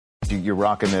You're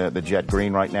rocking the jet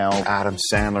green right now. Adam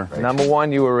Sandler. Right. Number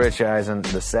one, you were Rich Eisen.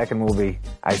 The second will be,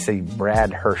 I say, Brad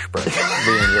Hirschberg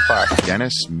being your partner.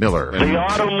 Dennis Miller. The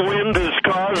autumn wind is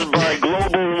caused by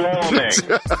global warming.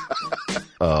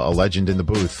 A legend in the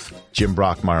booth, Jim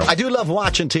Brockmeyer. I do love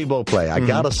watching Tebow play. I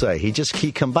gotta say, he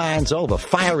combines all the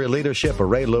fiery leadership of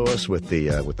Ray Lewis with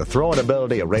the throwing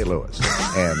ability of Ray Lewis.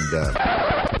 And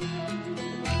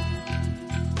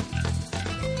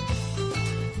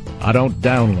I don't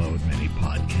download many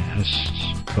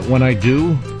podcasts, but when I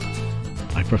do,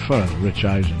 I prefer the Rich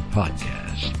Eisen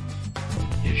podcast.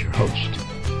 Here's your host,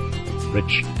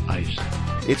 Rich Eisen.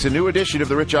 It's a new edition of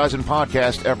the Rich Eisen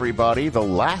podcast, everybody. The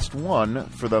last one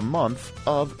for the month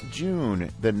of June.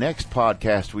 The next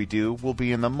podcast we do will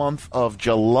be in the month of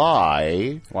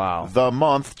July. Wow. The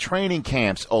month training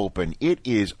camps open. It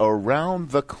is around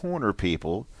the corner,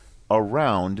 people.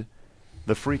 Around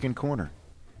the freaking corner.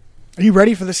 Are you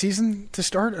ready for the season to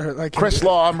start? Or Chris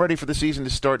Law, I'm ready for the season to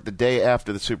start the day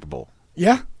after the Super Bowl.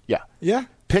 Yeah? Yeah. Yeah?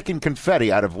 Picking confetti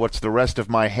out of what's the rest of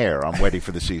my hair. I'm ready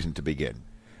for the season to begin.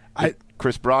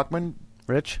 Chris Brockman,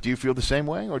 Rich, do you feel the same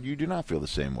way, or do you do not feel the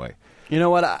same way? You know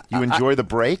what? You enjoy the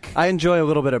break? I enjoy a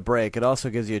little bit of break. It also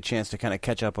gives you a chance to kind of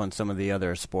catch up on some of the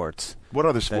other sports. What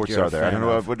other sports are there? I don't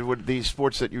know. What these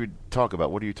sports that you would talk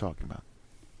about, what are you talking about?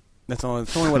 It's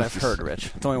only what I've heard,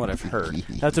 Rich. It's only what I've heard.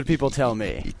 That's what people tell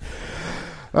me.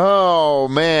 Oh,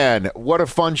 man. What a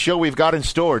fun show we've got in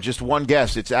store. Just one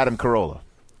guest. It's Adam Carolla,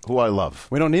 who I love.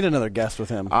 We don't need another guest with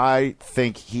him. I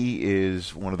think he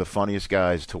is one of the funniest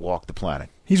guys to walk the planet.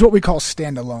 He's what we call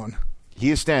standalone. He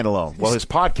is standalone. Well, his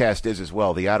podcast is as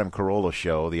well, the Adam Carolla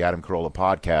Show, the Adam Carolla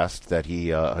podcast that he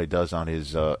does on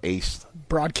his ACE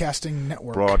Broadcasting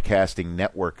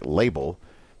Network label.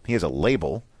 He has a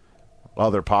label.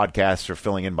 Other podcasts are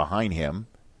filling in behind him.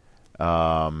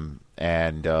 And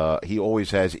he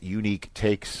always has unique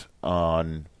takes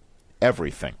on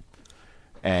everything.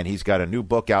 And he's got a new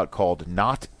book out called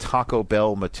Not Taco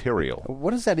Bell Material.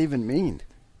 What does that even mean?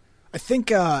 I think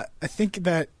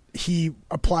that he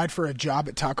applied for a job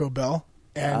at Taco Bell,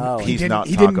 and he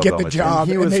didn't get the job.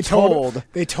 He was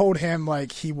they told him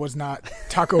like he was not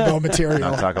Taco Bell material.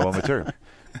 Not Taco Bell material.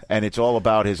 And it's all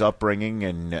about his upbringing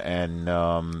and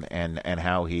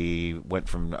how he went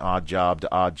from odd job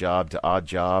to odd job to odd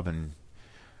job and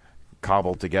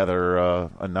cobbled together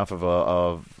enough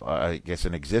of I guess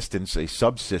an existence, a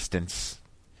subsistence,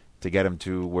 to get him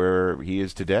to where he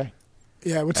is today.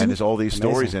 Yeah, and there's all these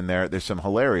stories in there. There's some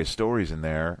hilarious stories in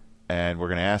there, and we're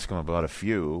going to ask him about a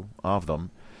few of them.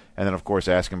 And then, of course,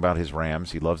 ask him about his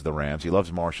Rams. He loves the Rams. He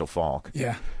loves Marshall Faulk.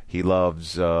 Yeah. He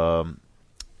loves his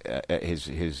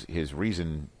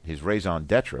raison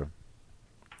d'etre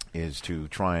is to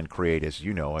try and create, as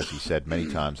you know, as he said many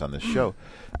times on this show,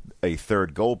 a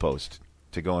third goalpost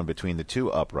to go in between the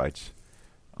two uprights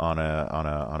on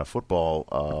a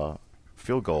football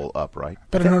field goal upright.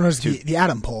 Better known as the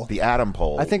Adam pole. The Adam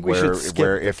pole. I think we should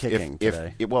skip kicking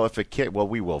today. If it kick, well,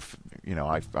 we will.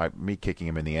 Me kicking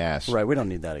him in the ass. Right. We don't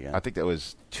need that again. I think that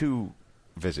was 2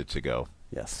 visits ago.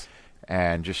 Yes.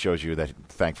 And just shows you that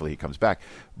thankfully he comes back.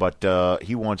 But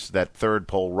he wants that third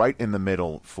pole right in the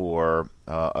middle for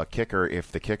a kicker.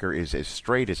 If the kicker is as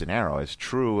straight as an arrow, as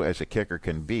true as a kicker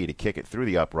can be, to kick it through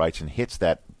the uprights and hits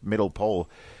that middle pole,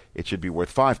 it should be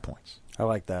worth 5 points. I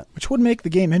like that. Which would make the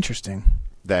game interesting.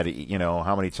 That,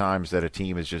 how many times that a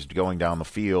team is just going down the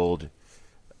field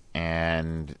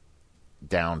and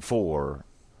down 4,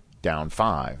 down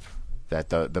 5, that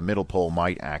the middle pole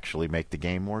might actually make the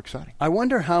game more exciting. I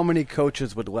wonder how many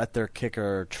coaches would let their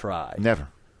kicker try. Never.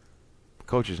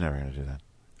 Coach is never going to do that.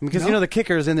 Because, the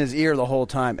kicker is in his ear the whole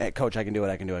time. Hey, Coach, I can do it,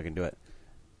 I can do it.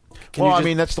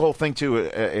 That's the whole thing, too,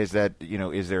 is that,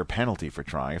 is there a penalty for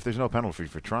trying? If there's no penalty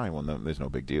for trying, well, there's no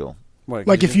big deal.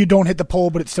 Like if you don't hit the pole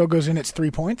but it still goes in, it's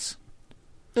 3 points?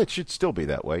 It should still be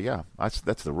that way, yeah.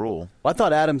 That's the rule. Well, I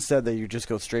thought Adam said that you just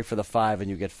go straight for the 5 and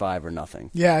you get 5 or nothing.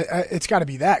 Yeah, it's got to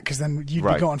be that, because then you'd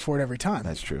be going for it every time.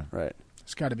 That's true. Right.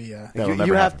 It's got to be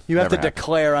you have to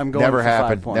declare I'm going for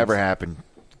 5 points. Never happened.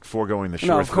 Foregoing the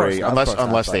sure three,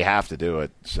 unless they have to do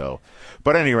it. So,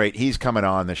 but at any rate, he's coming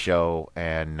on the show,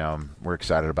 and we're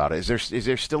excited about it. Is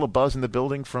there still a buzz in the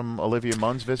building from Olivia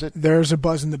Munn's visit? There's a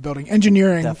buzz in the building.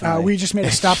 Engineering. We just made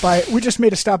a stop by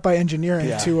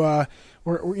engineering to.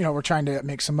 We're trying to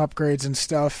make some upgrades and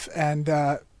stuff, and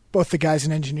both the guys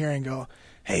in engineering go,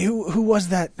 "Hey, who was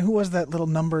that? Who was that little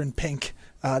number in pink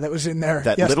that was in there?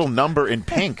 That little number in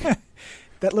pink.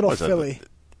 That little filly."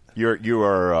 You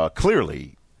are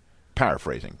clearly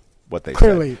paraphrasing what they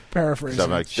clearly said.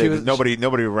 Paraphrasing.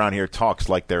 Nobody around here talks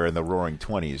like they're in the Roaring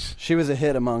 20s. She was a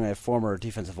hit among a former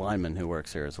defensive lineman who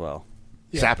works here as well.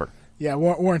 Yeah. Sapper. Yeah,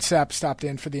 Warren Sapp stopped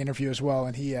in for the interview as well,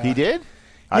 and he did.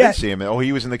 I didn't see him. Oh,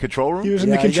 he was in the control room. He was in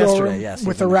the control room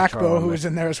with the Rackbo, who room. was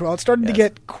in there as well. It started to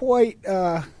get quite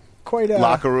a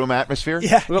locker room atmosphere.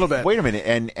 Yeah, a little bit. Wait a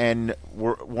minute, and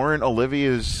weren't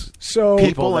Olivia's people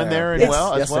people in there as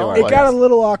well? It got a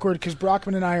little awkward because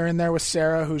Brockman and I are in there with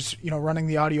Sarah, who's running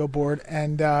the audio board,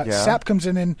 and Sapp comes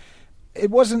in and. It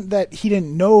wasn't that he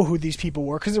didn't know who these people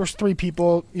were because there was 3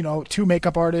 people, 2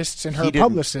 makeup artists and her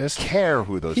publicist. He didn't care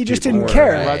who those people were. He just didn't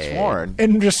care. Well, that's Warren.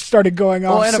 And just started going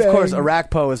off. Well, and saying, of course,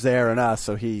 Arakpo was there and us,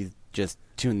 so he just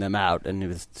tuned them out and he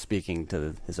was speaking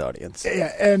to his audience.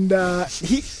 Yeah, and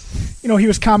he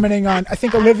was commenting on. I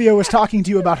think Olivia was talking to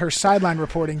you about her sideline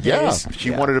reporting days. Yeah,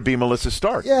 she wanted to be Melissa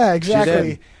Stark. Yeah, exactly. She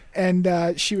did.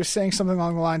 And she was saying something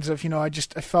along the lines of, I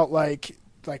felt like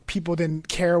people didn't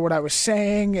care what I was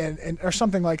saying and or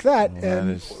something like that. Well,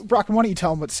 and Brockman, why don't you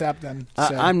tell him what Sapp then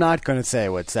said? I'm not going to say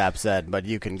what Sapp said, but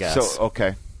you can guess. So,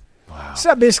 okay. Wow.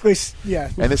 Sapp basically, yeah.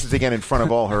 And this is, again, in front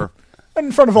of all her...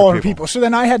 in front of all her people. So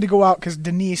then I had to go out because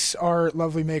Denise, our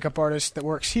lovely makeup artist that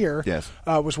works here,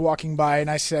 was walking by, and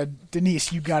I said,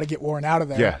 Denise, you got to get Warren out of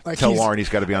there. Yeah, tell Warren he's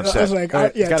got to be on set. I was like,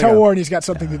 tell Warren he's got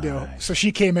something to do. So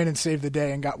she came in and saved the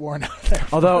day and got Warren out of there.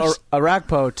 Although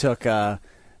Arakpo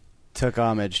took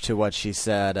homage to what she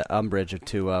said, umbrage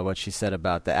to what she said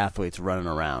about the athletes running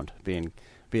around, being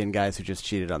guys who just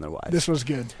cheated on their wives. This was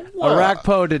good.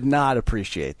 Arakpo did not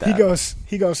appreciate that.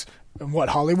 He goes, and what,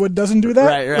 Hollywood doesn't do that?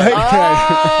 Right.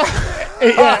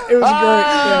 Yeah, it was great.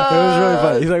 Yeah. It was really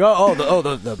funny. He's like,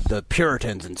 the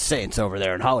Puritans and saints over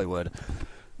there in Hollywood.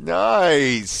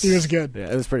 Nice. He was good.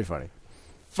 Yeah, it was pretty funny.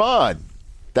 Fun.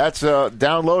 That's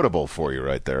downloadable for you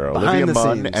right there. Behind Olivia the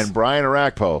Munn scenes. and Brian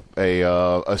Arakpo,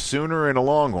 a Sooner and a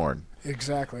Longhorn.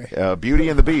 Exactly. Beauty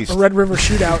and the Beast. A Red River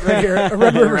shootout right here. A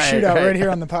Red River shootout right here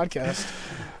on the podcast.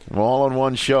 We're all on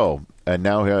one show. And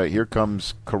now here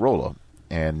comes Carolla.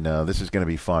 And this is going to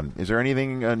be fun. Is there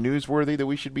anything newsworthy that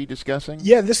we should be discussing?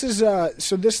 Yeah, this is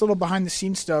so this little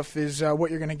behind-the-scenes stuff is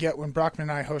what you're going to get when Brockman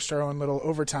and I host our own little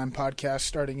overtime podcast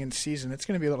starting in season. It's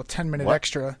going to be a little 10-minute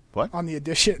extra on the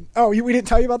edition. Oh, we didn't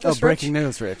tell you about this, breaking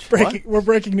news, Rich. We're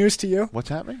breaking news to you. What's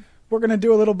happening? We're going to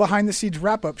do a little behind-the-scenes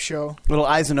wrap-up show. Little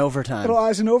eyes in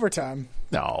overtime.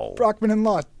 No. Brockman and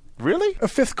Law. Really? A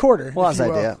fifth quarter. Well, that's the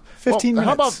idea. 15 minutes.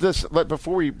 How about this?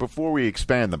 Before we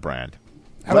expand the brand,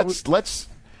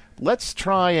 let's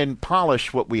try and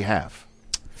polish what we have.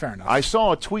 Fair enough. I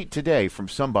saw a tweet today from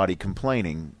somebody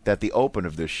complaining that the open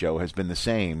of this show has been the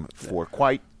same for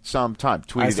quite some time.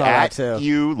 Tweeted at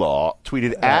you, Law.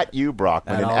 Tweeted at you,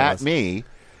 Brockman, and at me.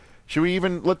 Should we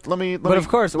even let me go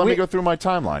through my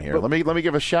timeline here. Let me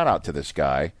give a shout out to this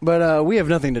guy. But we have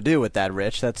nothing to do with that,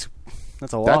 Rich. That's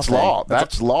a law thing. That's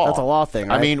law. That's a law thing,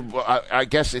 right? I mean, I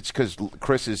guess it's because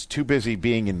Chris is too busy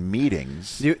being in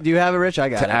meetings. Do you have it, Rich? I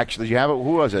got it. Actually, you have it?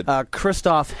 Who was it?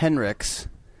 Christoph Henriks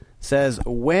says,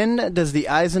 when does the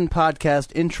Eisen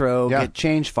podcast intro get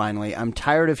changed finally? I'm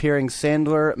tired of hearing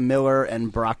Sandler, Miller,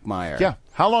 and Brockmeyer. Yeah.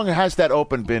 How long has that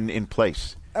open been in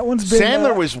place? That one's been,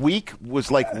 Sandler was week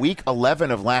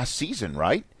 11 of last season,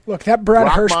 right? Look, that Brad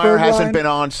Hirschberg hasn't been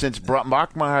on since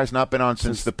Brockmeyer has not been on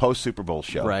since the post Super Bowl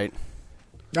show. Right.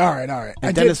 All right.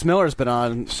 And Dennis Miller's been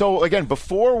on. So again,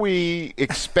 before we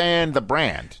expand the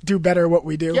brand, do better what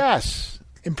we do. Yes.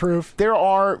 Improve. There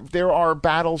are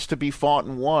battles to be fought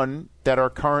and won that are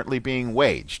currently being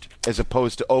waged, as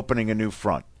opposed to opening a new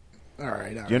front. All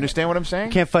right. You understand what I'm saying?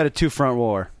 You can't fight a two-front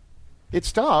war.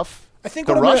 It's tough. I think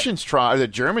the Russians tried. The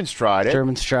Germans tried it.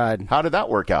 Germans tried. How did that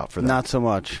work out for them? Not so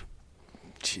much.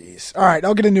 Jeez. All right,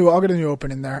 I'll get a new open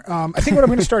in there. I think what I'm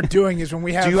going to start doing is when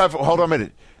we have. Hold on a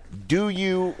minute. Do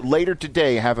you later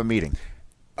today have a meeting?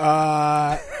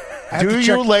 Later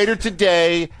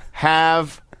today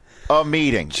have a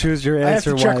meeting? Choose your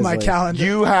answer wisely. I have to check my calendar.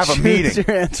 You have a meeting,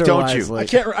 your answer don't wisely.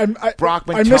 you? I can't.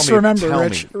 Brockman, I misremember,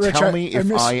 Rich. Tell me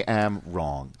if I am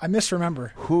wrong. I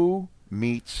misremember. Who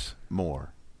meets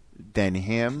more than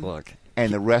him? Look.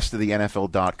 And the rest of the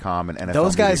NFL.com and NFL.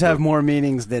 Those guys have group. more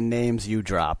meetings than names you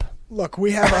drop. Look,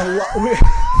 we have a lot.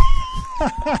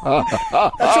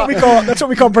 That's what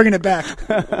we call bringing it back.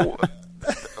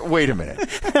 Wait a minute.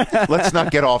 Let's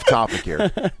not get off topic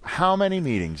here. How many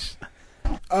meetings?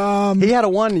 He had a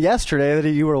one yesterday that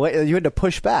you were late. You had to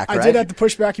push back. I right? did have to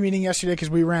push back a meeting yesterday because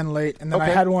we ran late, and then I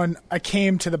had one. I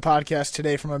came to the podcast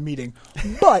today from a meeting,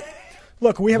 but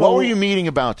look, we have. What were you meeting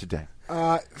about today?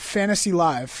 Fantasy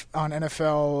Live on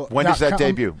NFL. When does that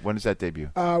debut?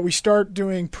 We start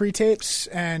doing pre-tapes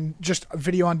and just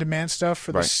video on demand stuff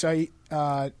for the site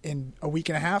in a week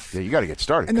and a half. Yeah, you got to get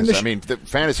started. And then The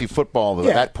fantasy football,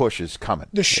 that push is coming.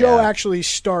 The show actually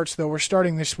starts, though. We're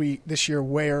starting this year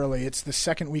way early. It's the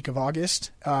second week of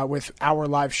August with our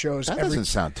live shows. That doesn't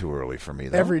sound too early for me,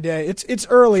 though. Every day. It's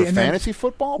early. For and fantasy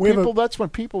football? That's when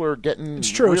people are getting It's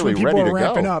true. It's really when people ready are to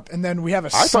ramping go. up. And then we have a I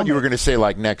thought you summit. were going to say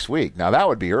like next week. Now, that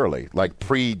would be early, like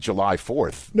pre-July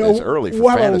 4th. No, is early for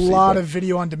we'll fantasy. have a lot of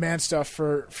video-on-demand stuff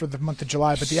for the month of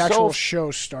July, but the actual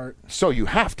shows start. So you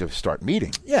have to start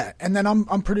meeting. Yeah, and then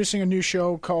I'm producing a new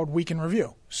show called Week in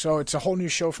Review. So it's a whole new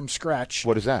show from scratch.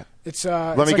 What is that? It's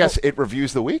Let me guess. It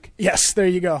reviews the week. Yes, there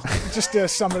you go. Just to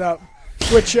sum it up.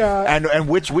 Which and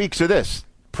which weeks are this?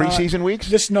 Preseason weeks?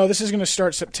 This is going to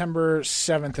start September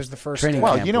 7th as the first. Training day.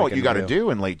 Well, camp you know what week you in got to review. do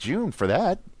in late June for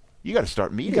that. You got to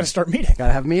start meeting. You got to start meeting. Got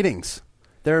to have meetings.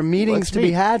 There are meetings Let's to meet.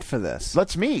 be had for this.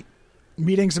 Let's meet.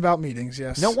 Meetings about meetings.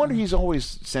 Yes. No wonder he's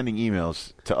always sending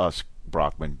emails to us,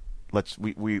 Brockman.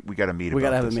 We got to meet. We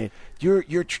got to have a meet. You're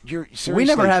seriously, We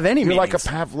never have any You're like a meetings.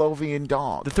 Pavlovian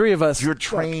dog. The three of us. You're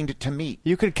trained to meet.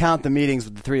 You could count the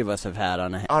meetings the three of us have had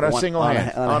on a single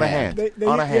hand. On a hand.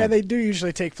 Yeah, they do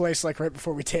usually take place like right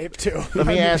before we tape too. Let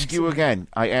me ask you again.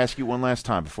 I ask you one last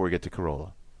time before we get to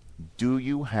Carolla. Do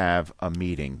you have a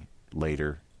meeting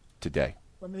later today?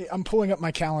 I'm pulling up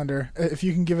my calendar. If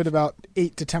you can give it about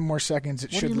 8 to 10 more seconds,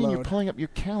 it What should do you mean load. you're pulling up your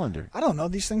calendar? I don't know.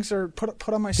 These things are put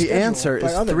on my The schedule. answer by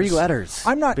is others. 3 letters.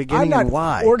 I'm not beginning I'm not in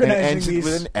Y. organizing And ends these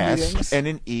with an S meetings. and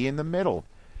an E in the middle.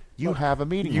 You have a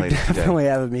meeting You later definitely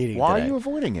today. have a meeting Why today. are you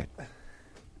avoiding it?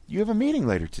 You have a meeting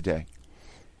later today.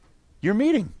 You're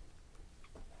meeting.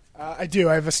 I do.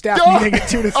 I have a staff meeting at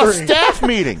 2 to 3. A staff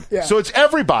meeting. Yeah. So it's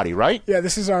everybody, right? Yeah,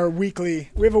 this is our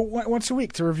weekly. We have once a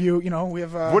week to review. We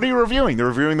have What are you reviewing? They're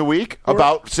reviewing the week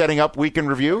about setting up Week in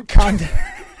Review?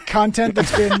 content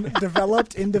that's been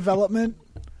developed in development.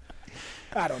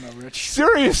 I don't know, Rich.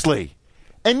 Seriously.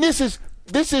 And this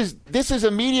is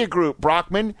a media group,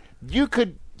 Brockman. You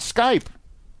could Skype,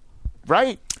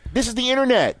 right? This is the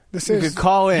internet. You could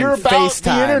call in. You're about FaceTime.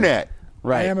 the internet.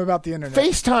 Right. I am about the internet.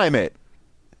 FaceTime it.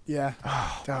 Yeah.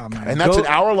 Oh, man. And that's an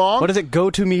hour long? What is it?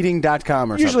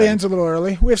 GoToMeeting.com or Usually something? ends a little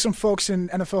early. We have some folks in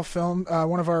NFL film.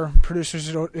 One of our producers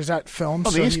is at film.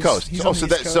 On the East Coast. He's on the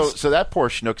East Coast. So that poor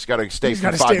schnook's got to stay He's from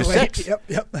gotta 5 stay to late. 6.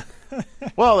 Yep.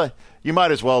 Well, you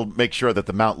might as well make sure that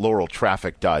the Mount Laurel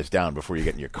traffic dies down before you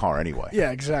get in your car anyway.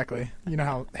 Yeah, exactly. You know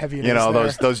how heavy it is. You know,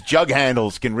 there. those jug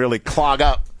handles can really clog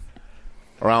up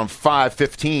around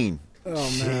 5:15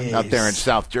 out there in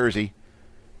South Jersey.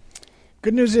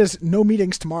 Good news is no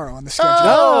meetings tomorrow on the schedule.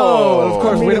 Oh, of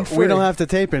course. Meeting We don't free. have to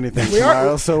tape anything We are-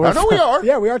 tomorrow. So I know we are.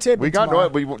 Yeah, we are taping We got tomorrow.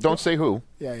 we don't say who.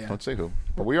 Yeah. Don't say who.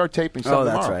 But we are taping something Oh,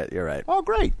 that's tomorrow. right. You're right. Oh,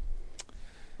 great.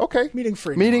 Okay. Meeting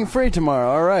free. Meeting tomorrow. free tomorrow.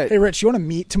 All right. Hey, Rich, you want to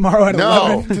meet tomorrow at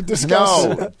 11 to discuss?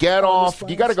 No, get off. plans?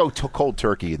 You got to go cold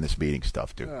turkey in this meeting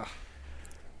stuff, dude.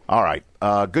 All right.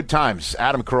 Good times.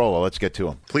 Adam Carolla, let's get to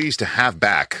him. Pleased to have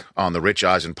back on the Rich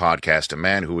Eisen podcast a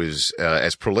man who is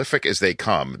as prolific as they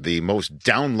come, the most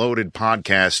downloaded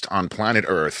podcast on planet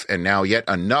Earth, and now yet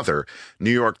another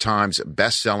New York Times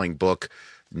best-selling book,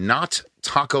 Not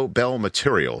Taco Bell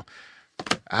Material.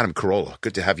 Adam Carolla,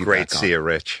 good to have you Great back on. to see you,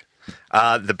 Rich.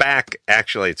 The back,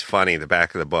 actually, it's funny. The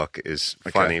back of the book is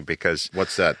funny because...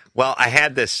 What's that? Well, I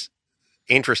had this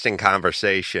interesting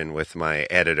conversation with my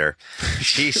editor.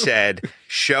 She said,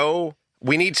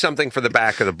 we need something for the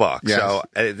back of the book. Yes. So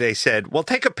they said, well,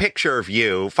 take a picture of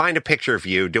you, find a picture of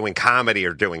you doing comedy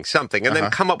or doing something, and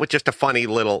then come up with just a funny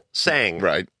little saying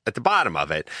at the bottom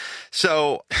of it.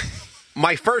 So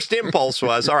my first impulse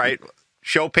was, all right,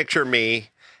 show picture me,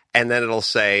 and then it'll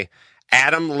say,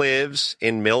 Adam lives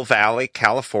in Mill Valley,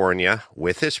 California,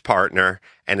 with his partner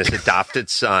and his adopted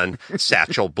son,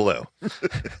 Satchel Blue.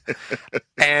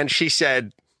 And she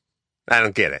said, I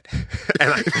don't get it.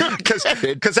 Because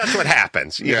that's what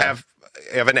happens. You have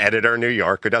an editor in New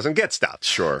York who doesn't get stuff.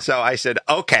 Sure. So I said,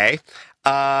 okay.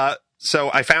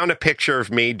 So I found a picture of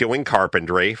me doing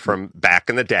carpentry from back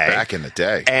in the day. Back in the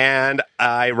day. And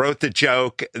I wrote the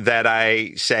joke that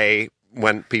I say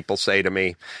when people say to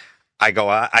me, I go,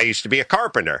 I used to be a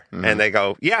carpenter. Mm-hmm. And they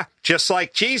go, yeah, just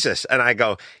like Jesus. And I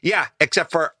go, yeah,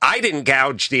 except for I didn't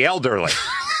gouge the elderly.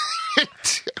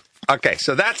 Okay,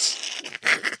 so that's...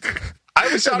 I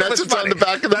always thought that's it was what's on funny. the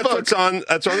back of the book.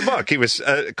 That's on the book. He was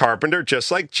a carpenter just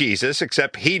like Jesus,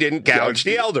 except he didn't gouge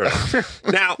the elderly.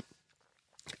 Now,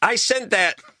 I sent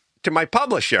that to my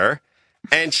publisher,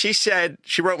 and she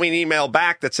wrote me an email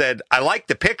back that said, I like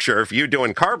the picture of you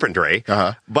doing carpentry,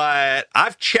 but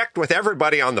I've checked with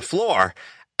everybody on the floor,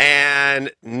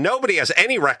 and nobody has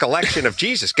any recollection of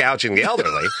Jesus gouging the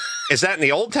elderly. Is that in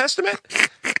the Old Testament?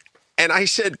 And I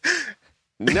said,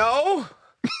 no,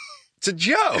 It's a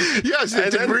joke. Yes,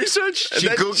 did research.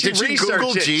 Did she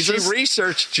Google Jesus? She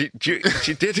researched.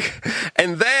 She did,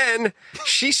 and then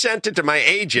she sent it to my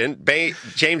agent,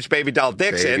 James Baby Doll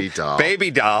Dixon. Baby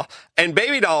Doll, and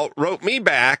Baby Doll wrote me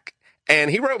back,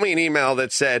 and he wrote me an email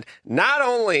that said, not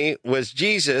only was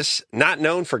Jesus not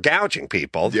known for gouging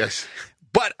people, yes,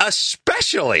 but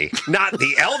especially not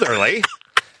the elderly.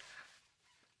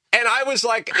 And I was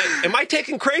like, am I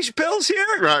taking crazy pills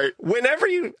here? Right.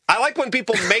 I like when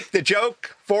people make the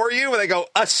joke for you, and they go,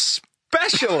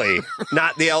 especially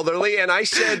not the elderly. And I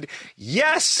said,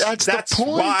 yes, that's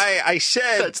why I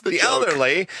said the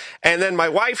elderly. And then my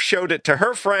wife showed it to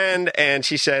her friend, and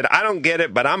she said, I don't get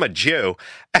it, but I'm a Jew.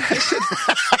 And I said,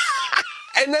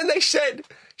 and then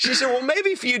she said, well,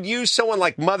 maybe if you'd used someone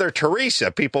like Mother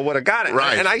Teresa, people would have got it.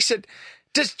 Right. And I said,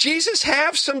 does Jesus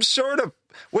have some sort of,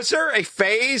 was there a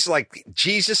phase like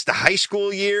Jesus, the high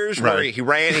school years, where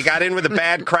he got in with a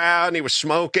bad crowd and he was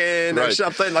smoking or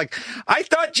something? Like, I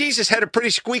thought Jesus had a pretty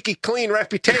squeaky clean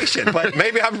reputation, but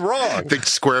maybe I'm wrong. The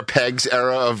square pegs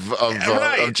era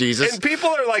of Jesus. And people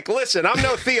are like, listen, I'm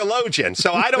no theologian,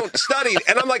 so I don't study.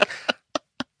 And I'm like,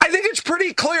 I think it's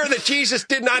pretty clear that Jesus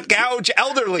did not gouge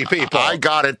elderly people. I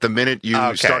got it the minute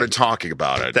you started talking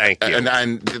about it. Thank you.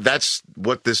 And that's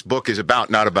what this book is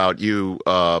about, not about you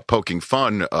poking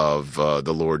fun of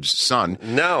the Lord's Son.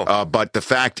 No. But the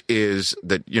fact is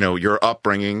that, your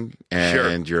upbringing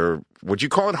and your, would you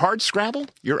call it hard scrabble,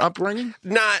 your upbringing?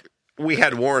 We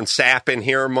had Warren Sapp in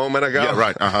here a moment ago. Yeah,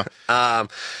 right. Uh-huh.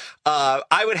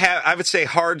 I would say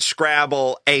hard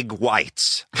scrabble, egg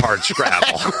whites, hard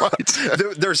scrabble.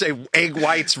 There's a egg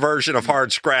whites version of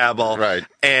hard scrabble, right?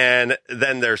 And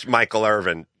then there's Michael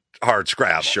Irvin hard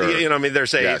scrabble. Sure, I mean,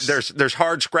 there's there's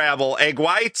hard scrabble, egg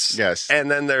whites, yes, and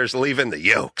then there's leaving the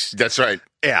yolks. That's right.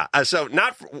 Yeah. So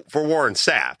not for Warren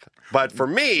Sapp. But for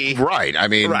me... Right. I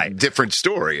mean, different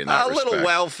story in that respect. A little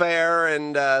welfare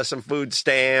and some food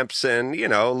stamps and,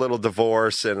 a little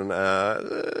divorce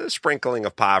and sprinkling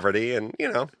of poverty and,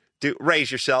 raise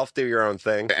yourself, do your own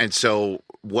thing. And so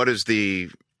what is the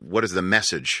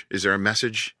message? Is there a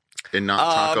message in Not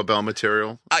Taco Bell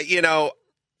material? There's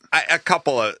a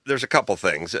couple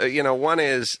things. One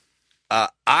is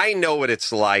I know what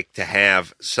it's like to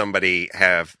have somebody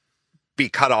be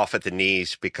cut off at the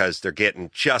knees because they're getting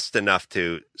just enough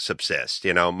to subsist.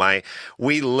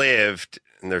 We lived,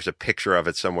 and there's a picture of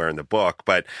it somewhere in the book,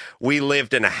 but we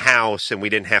lived in a house and we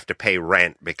didn't have to pay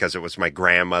rent because it was my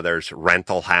grandmother's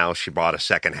rental house. She bought a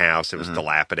second house. It was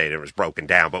dilapidated. It was broken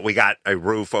down, but we got a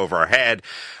roof over our head.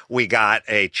 We got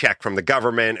a check from the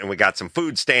government and we got some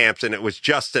food stamps, and it was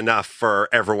just enough for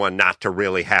everyone not to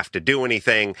really have to do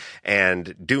anything,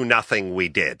 and do nothing we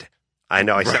did. I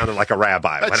know I sounded like a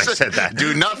rabbi when I said that.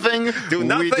 Do nothing.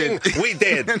 We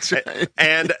did. That's right.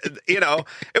 And,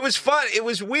 it was fun. It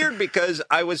was weird because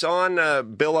I was on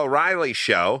Bill O'Reilly's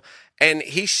show, and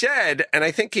he said, and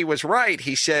I think he was right,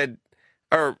 he said,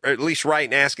 or at least right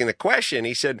in asking the question,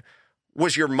 he said,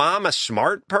 was your mom a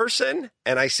smart person?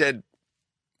 And I said,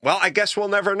 well, I guess we'll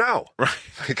never know. Right.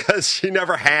 Because she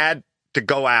never had to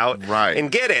go out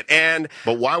and get it.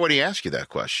 But why would he ask you that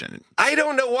question? I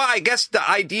don't know why. I guess the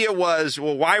idea was,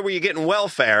 well, why were you getting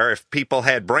welfare if people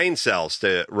had brain cells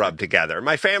to rub together?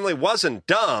 My family wasn't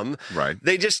dumb. Right.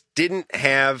 They just didn't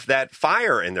have that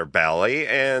fire in their belly.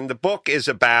 And the book is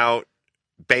about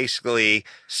basically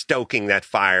stoking that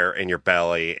fire in your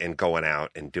belly and going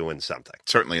out and doing something.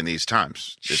 Certainly in these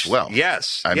times as well.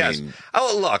 Yes. I mean,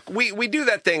 oh, look, we do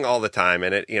that thing all the time.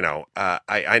 And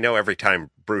I know every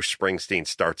time Bruce Springsteen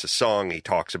starts a song, he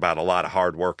talks about a lot of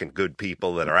hard work and good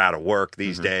people that are out of work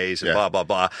these days and blah, blah,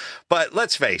 blah. But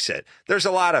let's face it, there's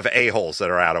a lot of a-holes that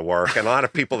are out of work and a lot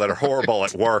of people that are horrible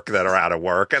at work that are out of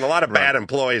work and a lot of bad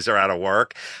employees are out of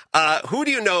work. Who do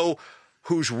you know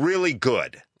who's really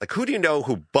good? Like, who do you know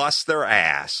who busts their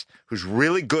ass, who's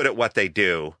really good at what they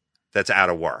do, that's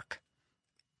out of work?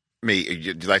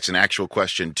 Me. That's an actual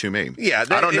question to me. Yeah.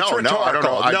 I don't know. No, I don't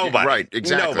know. Nobody. Right,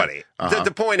 exactly. Nobody. Uh-huh. The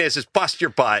point is bust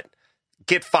your butt,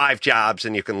 get 5 jobs,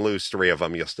 and you can lose 3 of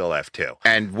them. You'll still have 2.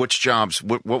 And which jobs,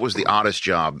 what was the oddest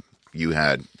job you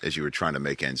had as you were trying to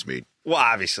make ends meet? Well,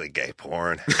 obviously gay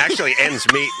porn. Actually, Ends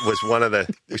Meet was one of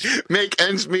the... Make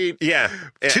Ends Meet? Yeah.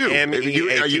 2.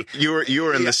 You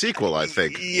were in the sequel, I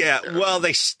think. Yeah. Well,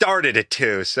 they started at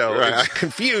 2, so it was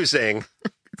confusing.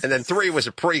 And then 3 was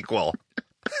a prequel.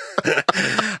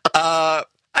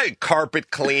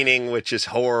 Carpet cleaning, which is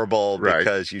horrible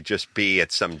because you just be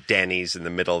at some Denny's in the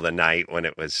middle of the night when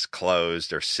it was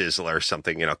closed, or Sizzler or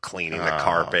something, cleaning the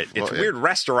carpet. It's weird.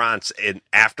 Restaurants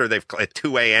after they've at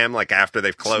 2 a.m., like after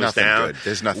they've closed down. Good.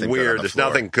 There's nothing weird. Good on the There's floor.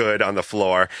 nothing good on the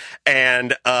floor,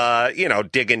 and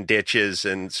digging ditches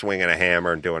and swinging a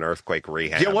hammer and doing earthquake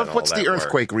rehab. Yeah, what's the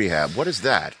earthquake rehab? What is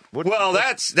that?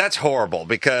 That's horrible,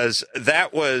 because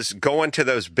that was going to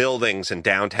those buildings in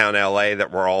downtown L.A.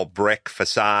 that were all brick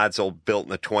facades, all built in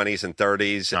the 20s and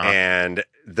 30s, and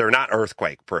they're not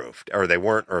earthquake-proofed, or they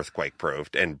weren't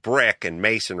earthquake-proofed. And brick and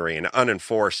masonry and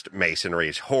unenforced masonry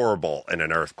is horrible in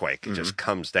an earthquake. It just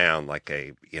comes down like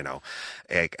a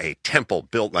temple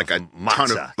built like of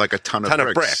matzah. A ton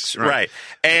of bricks. Right.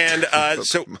 And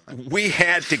so we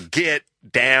had to get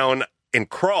down and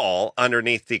crawl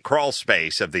underneath the crawl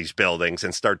space of these buildings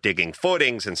and start digging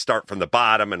footings and start from the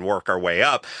bottom and work our way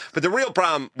up. But the real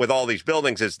problem with all these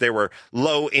buildings is they were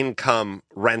low-income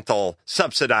rental,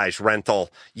 subsidized rental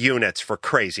units for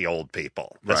crazy old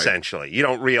people, essentially. You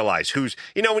don't realize who's...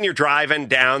 when you're driving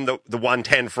down the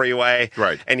 110 freeway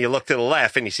and you look to the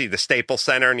left and you see the Staples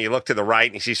Center, and you look to the right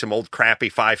and you see some old crappy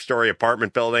 5-story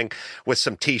apartment building with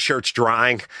some T-shirts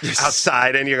drying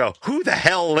outside, and you go, who the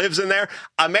hell lives in there?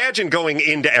 Imagine going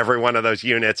into every one of those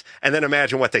units, and then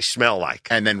imagine what they smell like.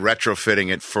 And then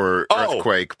retrofitting it for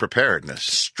earthquake preparedness.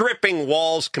 Stripping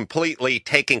walls completely,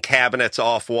 taking cabinets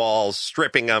off walls,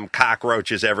 stripping them,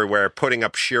 cockroaches everywhere, putting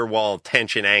up shear wall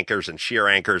tension anchors and shear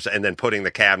anchors, and then putting the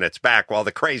cabinets back, while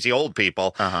the crazy old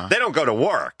people, they don't go to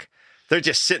work. They're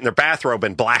just sitting in their bathrobe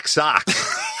in black socks.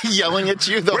 Yelling at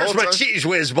you the whole time? Where's my cheese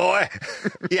whiz, boy?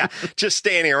 Yeah, just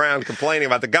standing around complaining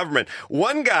about the government.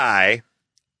 One guy...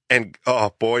 And,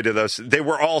 oh, boy, they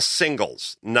were all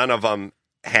singles. None of them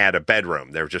had a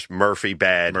bedroom. They were just Murphy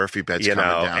beds coming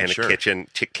down, and a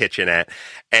kitchenette,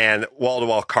 and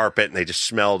wall-to-wall carpet, and they just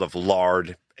smelled of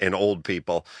lard and old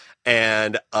people.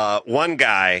 And one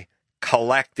guy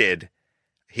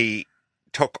he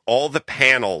took all the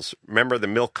panels. Remember the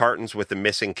milk cartons with the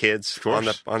missing kids on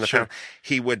the panel?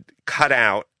 He would cut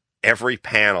out every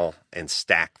panel and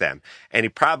stack them. And he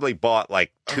probably bought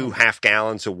like 2 half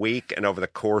gallons a week, and over the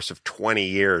course of 20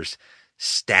 years,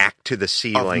 stacked to the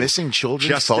ceiling. Of missing children's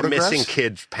just photographs? the missing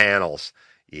kids' panels.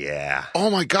 Yeah. Oh,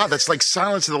 my God. That's like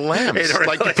Silence of the Lambs. Really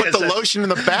like you put the lotion in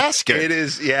the basket. It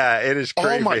is. Yeah, it is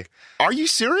crazy. Oh, my. Are you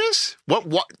serious?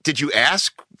 What? Did you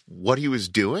ask what he was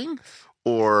doing?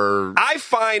 Or I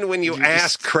find when you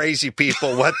ask crazy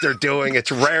people what they're doing,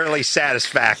 it's rarely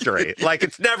satisfactory. Like,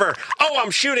 it's never,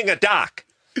 I'm shooting a doc.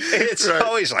 It's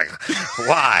always like,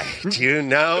 why? Do you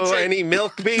know any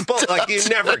milk people? Like, you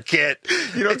never get,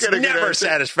 it's never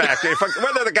satisfactory.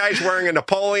 Whether the guy's wearing a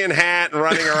Napoleon hat and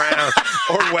running around,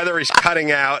 or whether he's cutting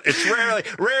out, it's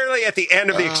rarely at the end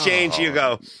of the exchange you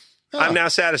go, I'm now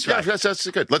satisfied. Yeah, that's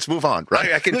good. Let's move on.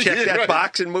 Right? I can check that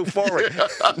box and move forward.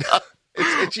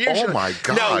 It's usually, oh my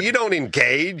God! No, you don't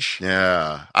engage.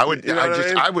 Yeah, I would.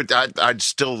 I'd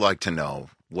still like to know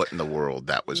what in the world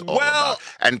that was all about.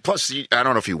 And plus, I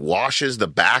don't know if he washes the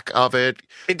back of it.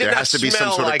 There has to be some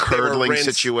sort of curdling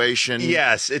situation.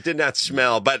 Yes, it did not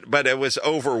smell, but it was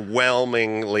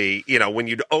overwhelmingly. When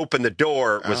you'd open the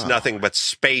door, it was nothing but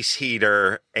space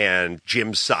heater and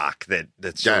gym sock that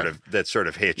sort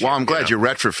of hit you. Well, I'm glad you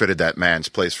retrofitted that man's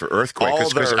place for earthquake,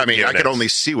 because I could only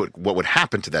see what would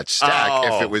happen to that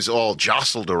stack if it was all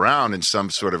jostled around in some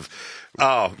sort of.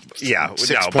 Oh, yeah.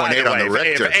 6.8 on the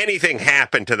Richter. If anything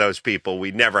happened to those people,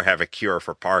 we'd never have a cure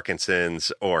for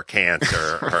Parkinson's or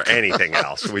cancer or anything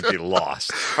else. We'd be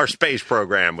lost. Our space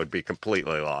program would be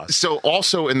completely lost. So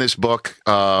also in this book,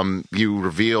 you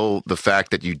reveal the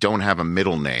fact that you don't have a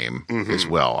middle name as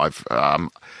well.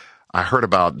 I heard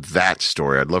about that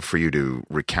story. I'd love for you to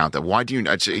recount that. Why do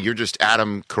you're just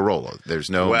Adam Carolla. There's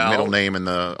no middle name in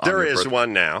the... There is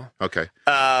one now. Okay.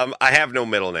 I have no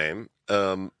middle name.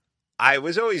 I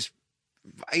was always,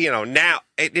 now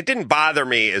it didn't bother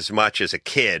me as much as a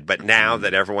kid, but now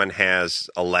that everyone has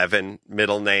 11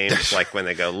 middle names, like when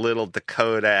they go Little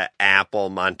Dakota,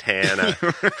 Apple, Montana,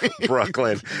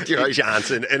 Brooklyn,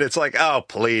 Johnson, and it's like, oh,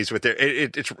 please, with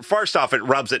it's first off, it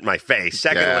rubs it in my face.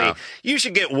 Secondly, you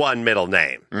should get one middle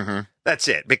name. That's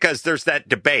it, because there's that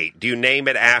debate. Do you name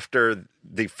it after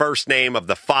the first name of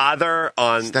the father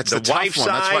on the wife's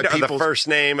side, or the first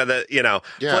name of the,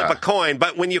 flip a coin?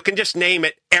 But when you can just name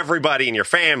it everybody in your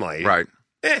family, right?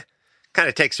 Kind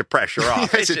of takes the pressure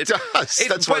off. Yes, it does.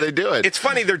 That's why they do it. It's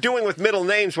funny. They're doing with middle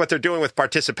names what they're doing with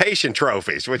participation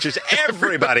trophies, which is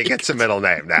everybody gets a middle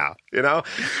name now.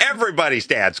 Everybody's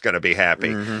dad's going to be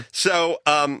happy. So,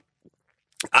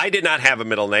 I did not have a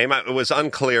middle name. It was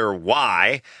unclear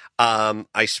why.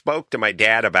 I spoke to my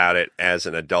dad about it as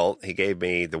an adult. He gave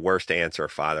me the worst answer a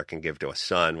father can give to a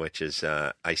son, which is,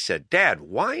 I said, Dad,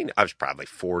 why? I was probably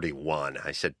 41.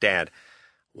 I said, Dad,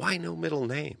 why no middle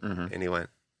name? Mm-hmm. And he went,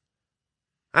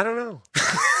 I don't know.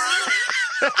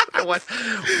 I went,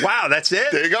 wow, that's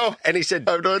it? There you go. And he said,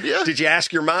 I have no idea. Did you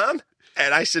ask your mom?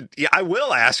 And I said, yeah, I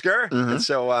will ask her. Mm-hmm. And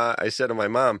so I said to my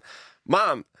mom,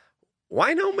 Mom,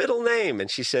 why no middle name? And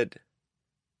she said,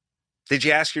 did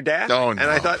you ask your dad? Oh, no.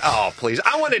 And I thought, oh, please.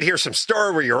 I wanted to hear some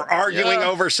story where you're arguing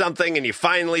over something and you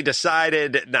finally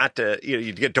decided not to,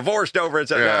 you'd get divorced over it.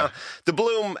 So no, the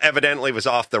bloom evidently was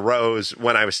off the rose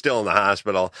when I was still in the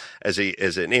hospital as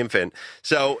an infant.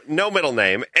 So no middle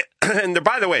name. And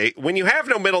by the way, when you have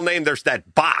no middle name, there's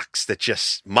that box that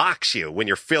just mocks you when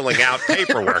you're filling out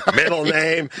paperwork. Middle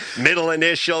name, middle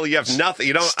initial. You have nothing.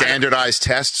 You don't standardized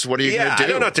tests. What are you going to do? I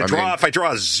don't know what to draw. If I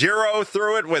draw a zero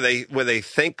through it, where they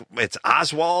think it's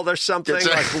Oswald or something,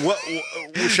 like what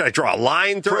should I draw a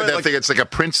line through it? I think it's like a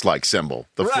Prince-like symbol.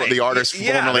 The artist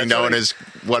formerly known as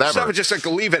whatever. So I would just like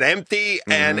leave it empty,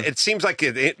 and it seems like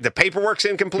the paperwork's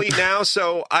incomplete now.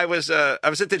 So I was at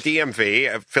the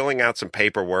DMV filling out some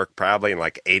paperwork, probably in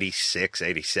like 86,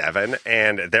 87,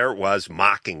 and there it was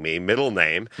mocking me, middle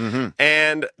name,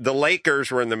 and the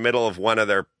Lakers were in the middle of one of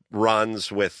their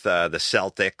runs with the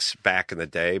Celtics back in the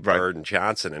day, Bird and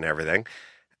Johnson and everything.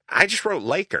 I just wrote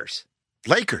Lakers.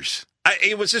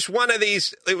 It was just one of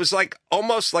these, it was like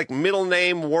almost like middle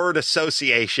name word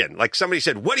association. Like somebody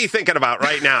said, what are you thinking about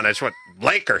right now? And I just went,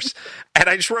 Lakers. And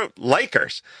I just wrote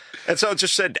Lakers. And so it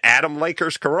just said Adam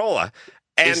Lakers Carolla.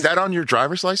 And is that on your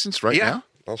driver's license now? Yeah,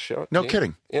 I'll show it. No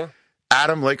kidding. Yeah.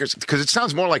 Adam Lakers, because it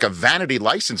sounds more like a vanity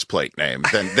license plate name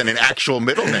than an actual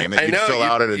middle name that you fill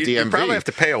out at a DMV. You probably have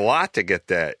to pay a lot to get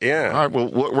that. Yeah. All right. Well,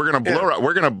 we're going to blur out.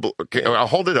 I'll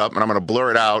hold it up and I'm going to blur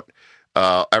it out.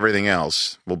 Everything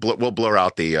else, we'll blur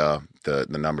out the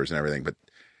numbers and everything, but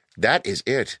that is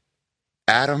it.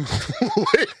 Adam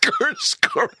Lakers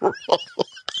Carolla.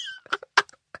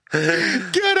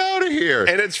 Get out of here.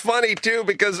 And it's funny too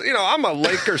because I'm a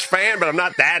Lakers fan, but I'm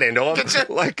not that into them.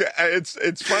 Like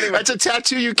it's funny. That's a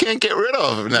tattoo you can't get rid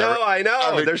of. No, I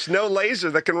know. There's no laser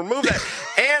that can remove that.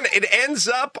 And it ends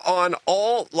up on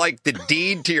all like the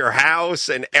deed to your house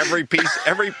and every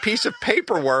piece of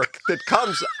paperwork that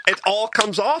comes. It all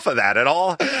comes off of that.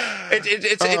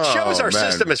 It shows our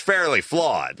system is fairly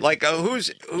flawed. Like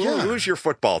who's your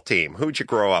football team? Who'd you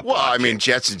grow up? Well, watching? I mean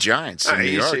Jets and Giants in New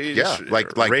York.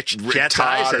 Like Rich Jets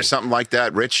Todd Eisen. or something like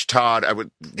that. Rich Todd. I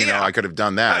would, I could have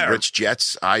done that. Rich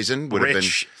Jets Eisen would have been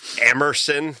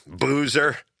Emerson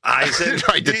Boozer Eisen.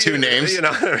 Right, the two names. You know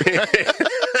what I mean?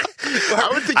 I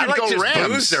would think you'd go Rams.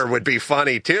 Boozer would be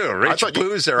funny too. Rich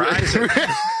Boozer Eisen.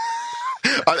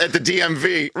 At the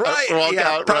DMV. Right.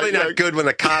 Out, probably not good when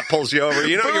the cop pulls you over.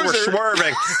 You were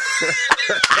swerving.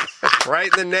 Right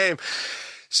in the name.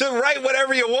 So write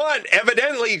whatever you want.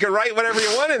 Evidently, you can write whatever you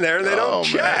want in there, and they don't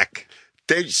check.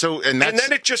 And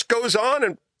then it just goes on,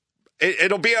 and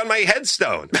it'll be on my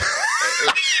headstone.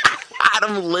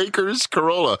 Adam Lakers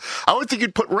Carolla. I would think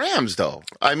you'd put Rams, though.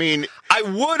 I mean, I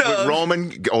would have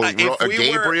Roman or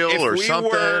Gabriel or something.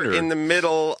 If we were in the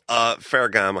middle of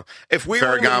Ferragamo, if we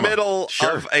were in the middle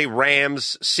of a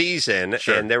Rams season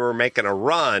and they were making a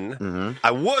run,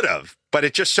 I would have. But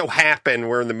it just so happened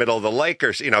we're in the middle of the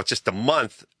Lakers. It's just a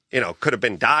month. Could have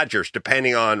been Dodgers,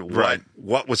 depending on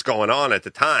what was going on at the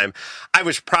time. I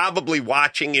was probably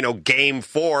watching, Game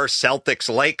 4,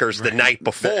 Celtics-Lakers the night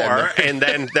before, and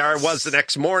then there I was the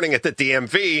next morning at the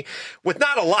DMV with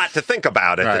not a lot to think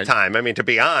about at the time. I mean, to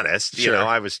be honest,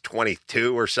 I was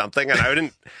 22 or something, and I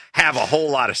didn't have a whole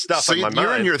lot of stuff in my mind.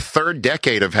 You're in your third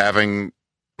decade of having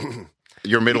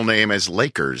your middle name as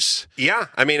Lakers. Yeah.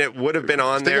 I mean, it would have been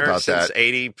on there since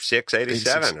 86,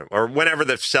 87, or whenever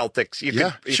the Celtics. You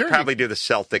could probably do the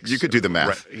Celtics. You could do the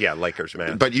math. Lakers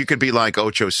math. But you could be like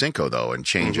Ocho Cinco, though, and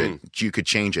change it. You could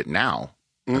change it now.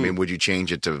 I mean, would you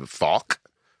change it to Falk?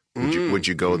 Would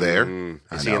you go there?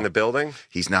 Is he in the building?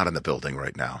 He's not in the building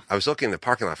right now. I was looking in the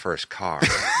parking lot for his car.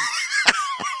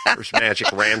 First Magic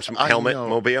Rams helmet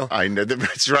mobile. I know.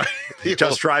 That's right. He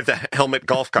does drive the helmet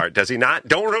golf cart, does he not?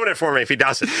 Don't ruin it for me if he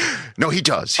doesn't. No, he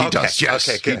does. He does. Yes,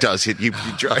 he does. He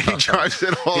drives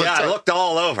it all the time. I looked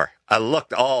all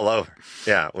over.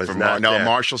 Yeah, it was not there.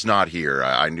 Marshall's not here.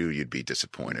 I knew you'd be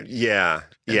disappointed. Yeah.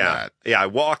 I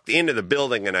walked into the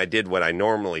building and I did what I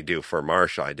normally do for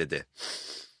Marshall. I did the...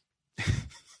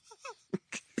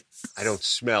 I don't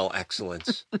smell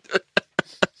excellence.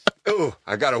 Oh,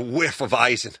 I got a whiff of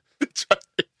Eisen. That's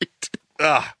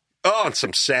right. And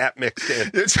some sap mixed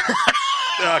in.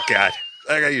 Oh, God.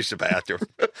 I got to use the bathroom.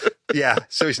 Yeah,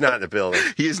 so he's not in the building.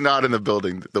 He is not in the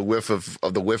building. The whiff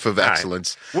of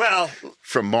excellence. Right. Well,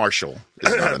 from Marshall.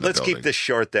 Is not in the let's building. keep this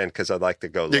short then, because I'd like to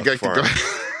go look for him.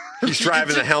 He's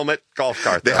driving the helmet golf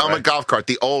cart. The helmet golf cart.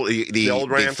 The old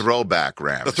Rams? The throwback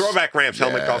Rams. The throwback Rams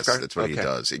helmet golf cart. That's what he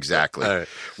does. Exactly. Right.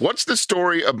 What's the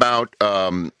story about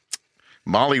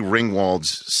Molly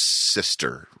Ringwald's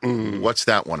sister? What's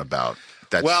that one about?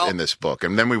 That's in this book,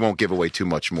 and then we won't give away too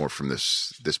much more from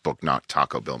this book, not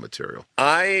Taco Bell material.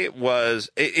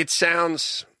 It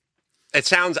sounds.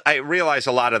 I realize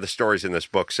a lot of the stories in this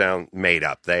book sound made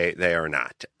up. They are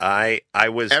not. I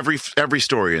was every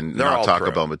story in not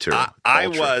Taco Bell material.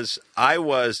 I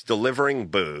was delivering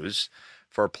booze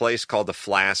for a place called the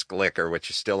Flask Liquor, which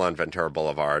is still on Ventura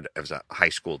Boulevard. It was a high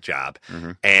school job,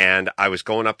 and I was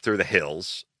going up through the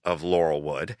hills of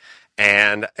Laurelwood.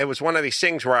 And it was one of these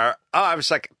things where I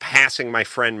was like passing my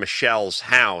friend Michelle's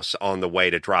house on the way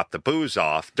to drop the booze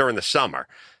off during the summer.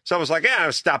 So I was like,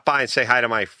 I'll stop by and say hi to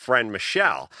my friend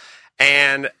Michelle.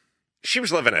 And she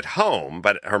was living at home,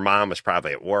 but her mom was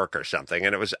probably at work or something.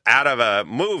 And it was out of a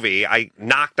movie. I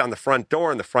knocked on the front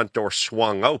door, and the front door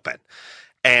swung open.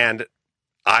 And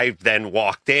I then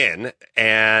walked in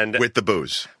and with the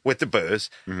booze.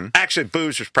 Actually,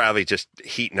 booze was probably just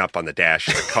heating up on the dash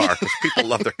of the car because people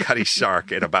love their Cutty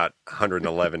Sark at about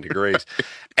 111 degrees.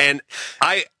 And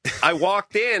I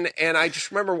walked in, and I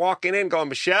just remember walking in going,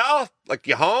 Michelle, like,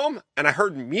 you home? And I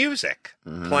heard music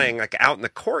playing like out in the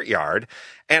courtyard.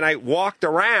 And I walked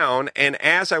around, and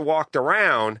as I walked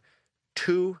around,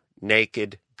 2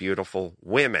 naked, beautiful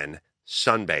women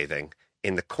sunbathing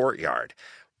in the courtyard.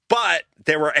 But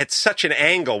they were at such an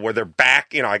angle where their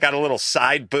back, I got a little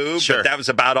side boob, but that was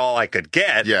about all I could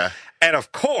get. Yeah. And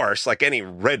of course, like any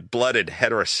red-blooded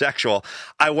heterosexual,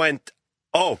 I went,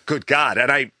 oh, good God.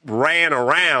 And I ran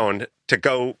around to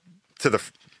go to the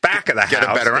back of the house. Get a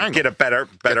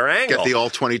better angle. Get the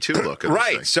all-22 look.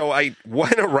 Right. So I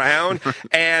went around,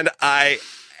 and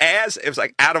as it was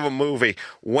like out of a movie,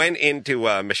 went into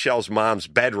Michelle's mom's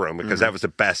bedroom because that was the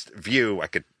best view. I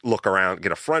could look around,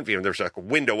 get a front view, and there's like a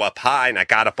window up high, and I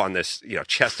got up on this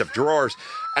chest of drawers,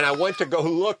 and I went to go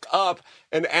look up,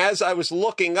 and as I was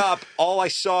looking up, all I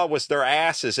saw was their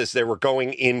asses as they were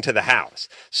going into the house.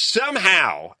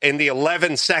 Somehow, in the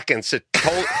 11 seconds it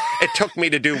took me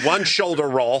to do one shoulder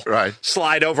roll,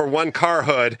 slide over one car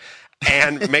hood,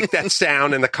 and make that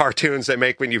sound in the cartoons they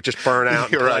make when you just burn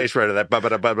out in place, right? That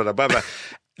bubba.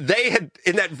 They had,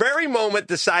 in that very moment,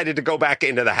 decided to go back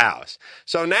into the house.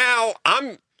 So now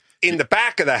I'm in the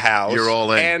back of the house. You're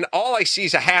all in. And all I see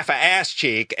is a half a ass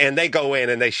cheek, and they go in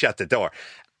and they shut the door.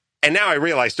 And now I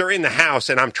realize they're in the house,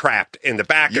 and I'm trapped in the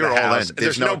back of the house.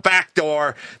 There's no back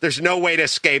door. There's no way to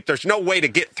escape. There's no way to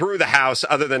get through the house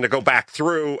other than to go back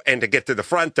through and to get to the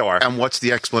front door. And what's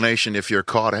the explanation if you're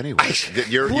caught anyway?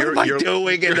 What am I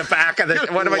doing in the back of the?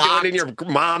 What am I doing in your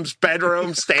mom's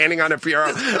bedroom, standing on a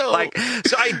bureau?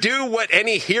 So I do what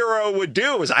any hero would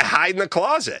do: is I hide in the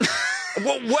closet.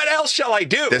 Well, what else shall I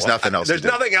do? There's nothing else. There's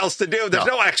nothing else to do. There's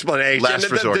no explanation. Last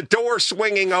resort. The door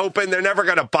swinging open. They're never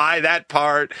going to buy that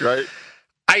part. Right.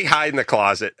 I hide in the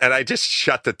closet, and I just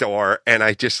shut the door, and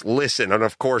I just listen. And,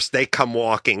 of course, they come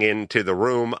walking into the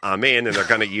room I'm in, and they're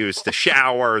going to use the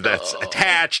shower that's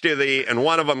attached to and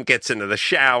one of them gets into the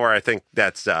shower. I think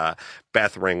that's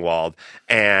Beth Ringwald.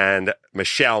 And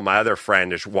Michelle, my other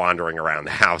friend, is wandering around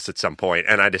the house at some point,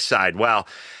 and I decide, well,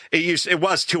 it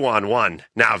was 2-on-1.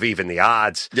 Now I've evened the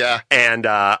odds. Yeah. And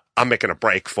I'm making a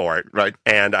break for it. Right.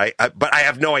 And but I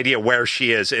have no idea where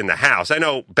she is in the house. I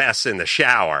know Beth's in the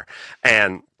shower,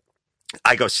 and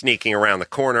I go sneaking around the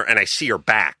corner, and I see her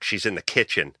back. She's in the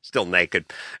kitchen, still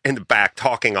naked, in the back,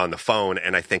 talking on the phone.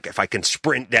 And I think if I can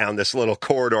sprint down this little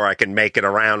corridor, I can make it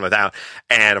around without.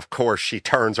 And of course, she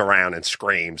turns around and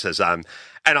screams as I'm.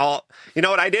 And you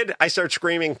know what I did? I started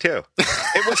screaming too.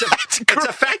 It's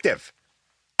effective.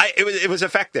 It was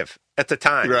effective at the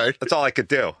time. Right. That's all I could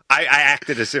do. I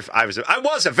acted as if I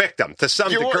was a victim to some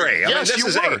degree.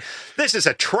 This is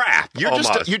a trap.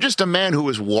 You're just a man who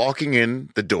was walking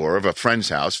in the door of a friend's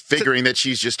house, figuring that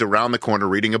she's just around the corner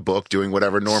reading a book, doing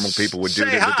whatever normal people would do in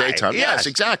the daytime. Yes,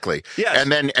 exactly. Yes.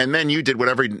 And then you did what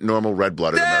every normal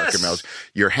red-blooded American does.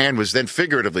 Your hand was then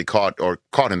figuratively caught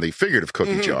in the figurative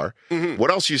cookie jar. Mm-hmm.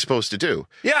 What else are you supposed to do?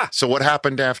 Yeah. So what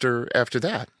happened after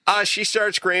that? She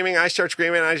started screaming. I started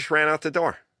screaming. And I just ran out the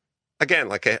door. Again,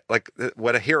 like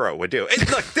what a hero would do.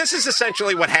 Look, this is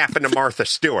essentially what happened to Martha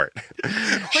Stewart.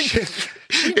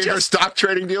 In her stock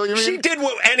trading deal, you mean? She did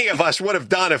what any of us would have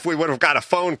done if we would have got a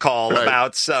phone call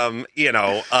about some,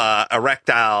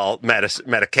 erectile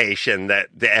medication that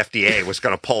the FDA was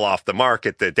going to pull off the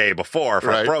market the day before. If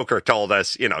a broker told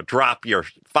us, drop your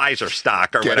Pfizer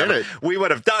stock or whatever, we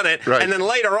would have done it. Right. And then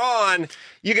later on,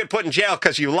 you get put in jail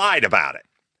because you lied about it.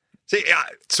 See,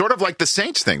 sort of like the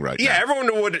Saints thing now. Yeah,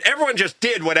 everyone just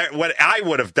did what I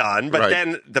would have done, but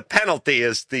then the penalty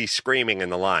is the screaming and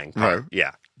the lying part. Right.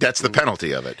 Yeah. That's the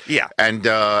penalty of it. Yeah. And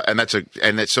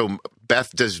so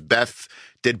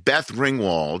did Beth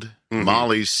Ringwald,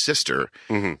 Molly's sister,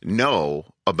 know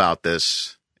about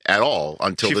this at all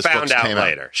until this book came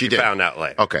out? She found out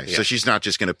later. Okay, so she's not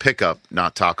just going to pick up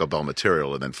not Taco Bell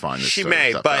material and then find this. She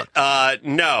may, but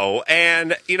no.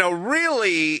 And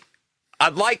really,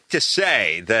 I'd like to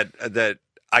say that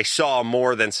I saw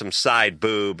more than some side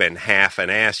boob and half an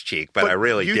ass cheek, but I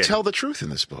really didn't. You tell the truth in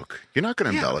this book. You're not going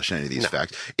to embellish any of these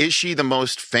facts. Is she the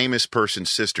most famous person's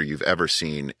sister you've ever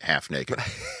seen half naked?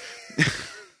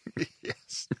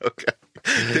 Yes. Okay.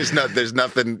 There's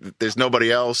nothing. There's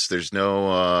nobody else. There's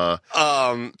no.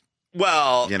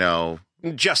 Well,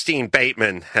 Justine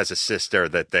Bateman has a sister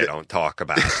that they don't talk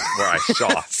about. Where I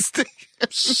saw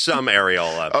some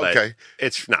areola, but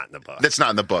it's not in the book. That's not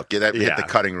in the book. That hit the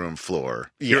cutting room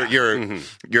floor. Yeah.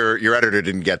 Your editor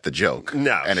didn't get the joke.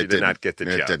 No, and she did not get the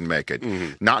joke. It didn't make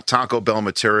it. Not Taco Bell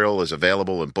material is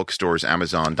available in bookstores,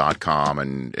 Amazon.com,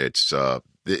 and it's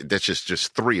that's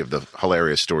just three of the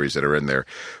hilarious stories that are in there.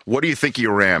 What do you think of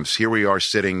your Rams? Here we are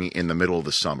sitting in the middle of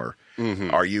the summer.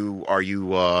 Are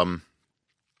you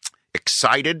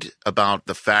excited about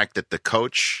the fact that the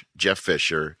coach, Jeff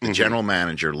Fisher, the general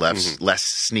manager, Les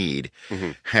Snead,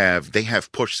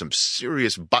 have pushed some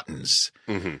serious buttons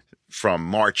from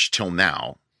March till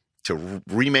now to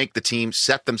remake the team,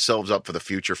 set themselves up for the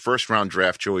future, first-round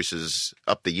draft choices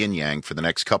up the yin-yang for the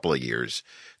next couple of years.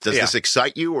 Does this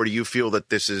excite you, or do you feel that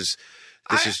this is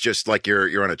just like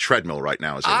you're on a treadmill right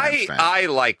now as a Rams fan? I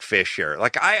like Fisher.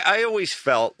 Like I always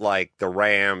felt like the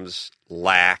Rams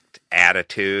lacked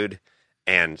attitude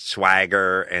and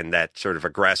swagger and that sort of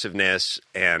aggressiveness,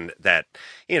 and that,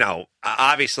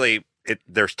 obviously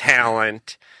there's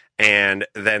talent and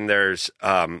then there's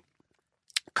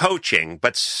coaching,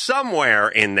 but somewhere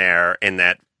in there, in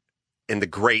the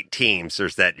great teams,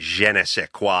 there's that je ne sais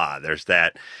quoi. There's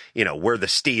that, we're the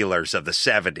Steelers of the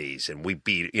 70s and we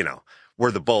beat,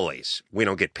 we're the bullies. We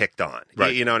don't get picked on.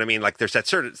 Right. You know what I mean? Like there's that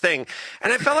sort of thing.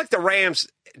 And I felt like the Rams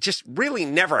just really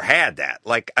never had that.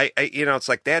 Like, it's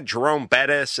like they had Jerome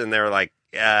Bettis and they're like,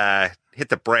 hit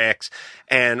the bricks.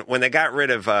 And when they got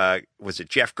rid of, was it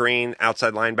Jeff Green,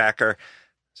 outside linebacker?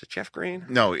 Was it Jeff Green?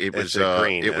 No, it was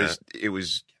Green. It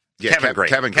was Kevin Green.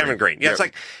 Kevin Green. Yeah, it's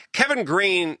like Kevin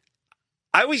Green.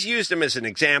 I always used him as an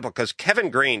example because Kevin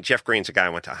Green, Jeff Green's a guy I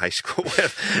went to high school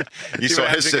with. You saw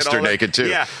his sister naked too.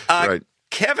 Yeah. Right.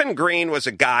 Kevin Green was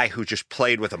a guy who just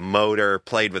played with a motor,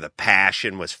 played with a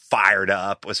passion, was fired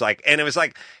up, and it was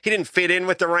like he didn't fit in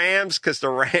with the Rams because the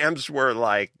Rams were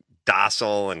like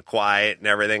docile and quiet and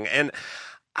everything. And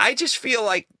I just feel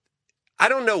like I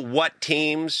don't know what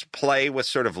teams play with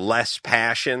sort of less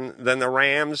passion than the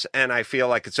Rams, and I feel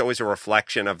like it's always a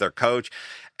reflection of their coach.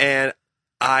 And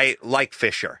I like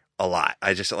Fisher a lot.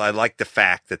 I like the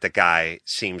fact that the guy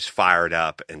seems fired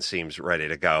up and seems ready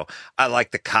to go. I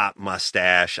like the cop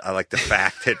mustache. I like the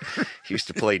fact that he used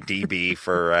to play DB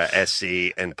for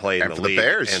SC and play in the league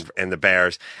and the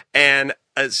Bears. And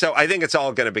so I think it's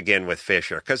all going to begin with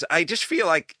Fisher, because I just feel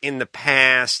like in the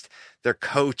past their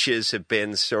coaches have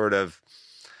been sort of,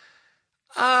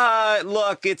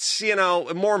 look, it's,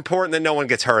 more important that no one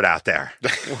gets hurt out there.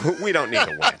 We don't need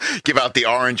to win. Give out the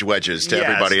orange wedges to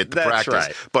everybody at the practice.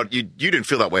 Right. But you didn't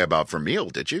feel that way about Vermeil,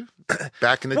 did you?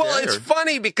 Back in the day? Well, it's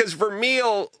funny because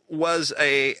Vermeil was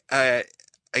a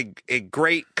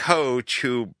great coach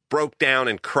who broke down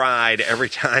and cried every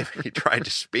time he tried to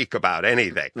speak about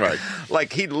anything. Right.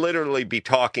 Like he'd literally be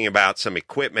talking about some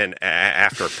equipment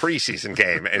after a preseason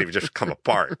game and he would just come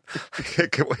apart.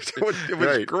 It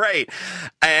was great.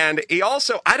 And he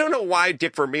also, I don't know why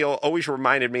Dick Vermeil always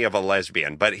reminded me of a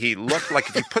lesbian, but he looked like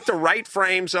if you put the right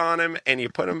frames on him and you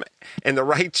put him in the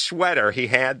right sweater, he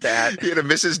had that. He had a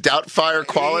Mrs. Doubtfire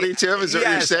quality to him, is that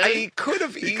what you're saying? He could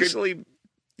have easily...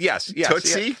 Yes.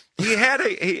 Tootsie? He had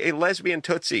a lesbian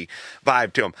Tootsie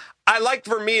vibe to him. I liked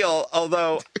Vermeil,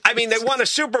 although, they won a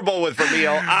Super Bowl with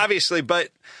Vermeil, obviously, but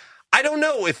I don't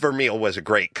know if Vermeil was a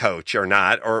great coach or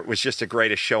not, or it was just the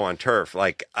greatest show on turf.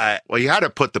 Like, well, you had to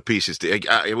put the pieces.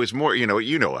 It was more, you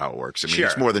know how it works. I mean,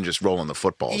 it's more than just rolling the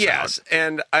footballs. Yes, out.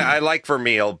 And I like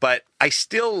Vermeil, but I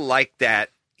still like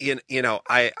that. You know,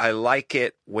 I like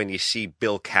it when you see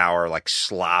Bill Cowher like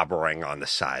slobbering on the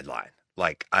sideline.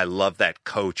 Like, I love that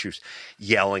coach who's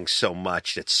yelling so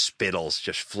much that spittle's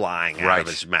just flying out of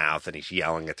his mouth, and he's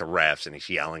yelling at the refs, and he's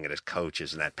yelling at his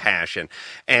coaches, and that passion.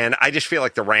 And I just feel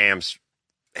like the Rams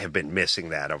have been missing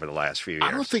that over the last few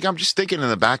years. I'm just thinking in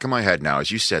the back of my head now,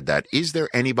 as you said that, is there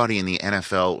anybody in the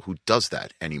NFL who does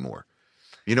that anymore?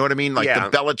 You know what I mean? Like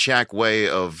the Belichick way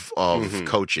of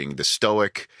coaching, the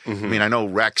stoic. I mean, I know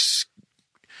Rex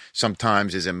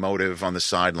sometimes is emotive on the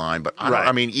sideline, but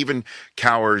I mean, even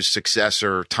Cowher's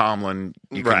successor, Tomlin,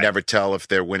 you can never tell if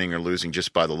they're winning or losing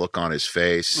just by the look on his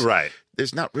face. Right.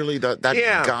 There's not really that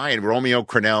guy. And Romeo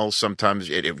Crennel, sometimes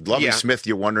Lovie Smith,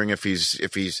 you're wondering if he's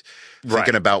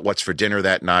thinking about what's for dinner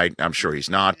that night. I'm sure he's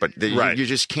not, but you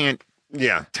just can't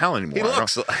tell anymore. He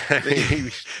looks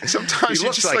sometimes he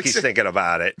looks like he's thinking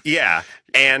about it. Yeah.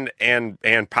 And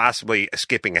possibly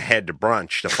skipping ahead to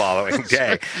brunch the following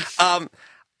day.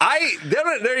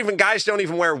 Guys don't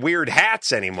even wear weird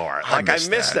hats anymore. Like, I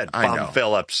miss that Bum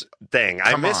Phillips thing.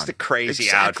 I miss the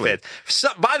crazy outfit. So,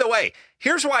 by the way,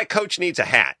 here's why Coach needs a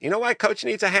hat. You know why Coach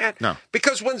needs a hat? No.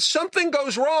 Because when something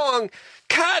goes wrong,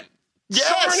 darn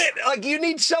it, like, you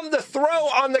need something to throw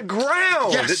on the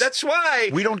ground. Yes. That's why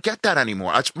we don't get that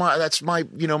anymore. That's my my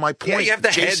point. Yeah, you have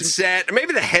the headset.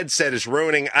 Maybe the headset is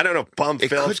ruining. I don't know. Bum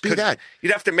Phillips could be that.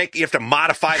 You have to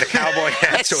modify the cowboy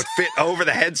hat so it fit over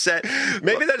the headset.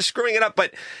 Maybe that is screwing it up.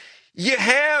 But you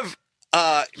have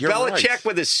Belichick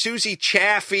with his Susie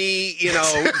Chaffee. You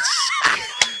know.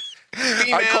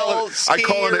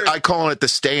 I call it the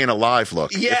staying alive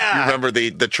look. Yeah, you remember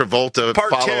the Travolta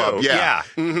Part follow up? 2. Yeah.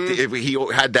 He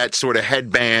had that sort of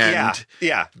headband.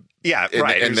 Yeah.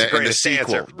 Right. And the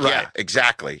sequel. Right. Yeah,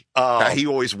 exactly. He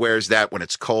always wears that when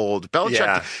it's cold.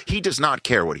 Belichick, he does not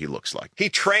care what he looks like. He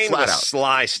trained with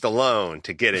Sly Stallone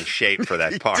to get in shape for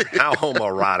that part. How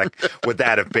homoerotic would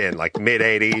that have been? Like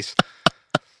mid-'80s?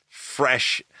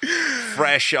 Fresh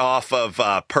off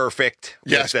of Perfect.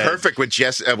 Yes, Perfect with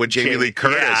Jamie Lee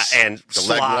Curtis. Yeah, and the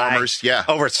leg warmers. Yeah,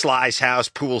 over at Sly's house,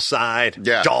 poolside.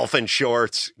 Yeah, dolphin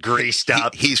shorts, greased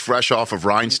up. He's fresh off of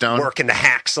Rhinestone, working the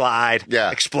hack slide.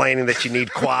 Yeah, explaining that you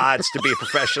need quads to be a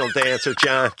professional dancer.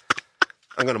 John,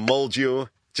 I'm going to mold you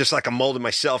just like I molded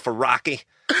myself for Rocky.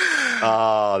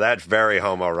 Oh, that's very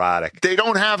homoerotic. They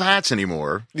don't have hats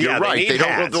anymore. You're right. They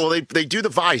don't. Well, they do the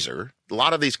visor. A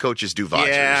lot of these coaches do visors.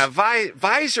 Yeah,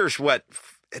 visors.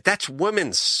 That's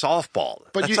women's softball.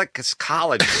 But that's like it's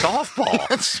college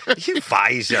softball. You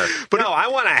visor. But no, I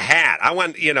want a hat. I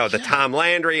want the Tom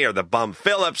Landry or the Bum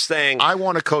Phillips thing. I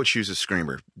want a coach who's a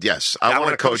screamer. Yes, I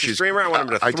want a coach who's a screamer. I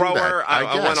want him to throw her.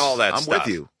 I want all that stuff. I'm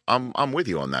with you. I'm with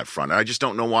you on that front. I just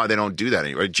don't know why they don't do that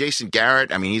anymore. Jason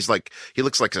Garrett, I mean, he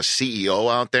looks like a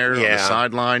CEO out there on the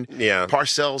sideline. Yeah. The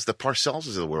Parcells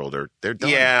of the world they're done.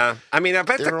 Yeah. I mean, I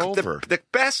bet the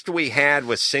best we had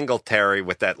was Singletary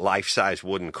with that life-size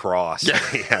wooden cross. Yeah.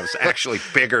 He was actually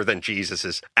bigger than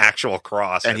Jesus's actual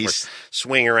cross, and he's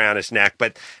swinging around his neck.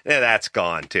 But that's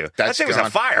gone too. That thing was a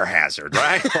fire hazard,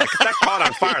 right? Like if that caught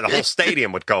on fire, the whole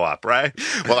stadium would go up, right?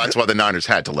 Well, that's why the Niners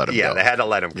had to let him go. Yeah, they had to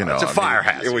let him go. It's a fire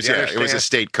hazard. It was a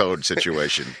state code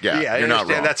situation. Yeah, you're not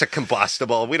wrong. That's a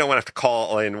combustible. We don't want to have to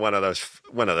call in one of those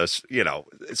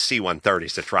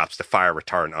C-130s that drops the fire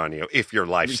retardant on you if your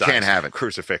life-size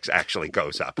crucifix actually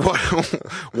goes up.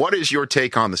 What is your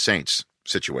take on the Saints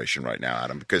situation right now,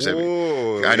 Adam? Because I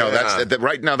know that's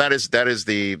right now that is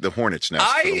the hornet's nest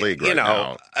for the league right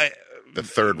now. The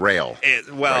third rail.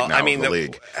 The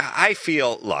league. I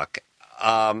feel. Look,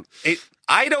 I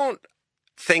don't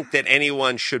think that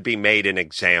anyone should be made an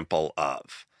example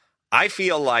of. I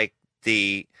feel like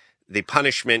the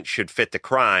punishment should fit the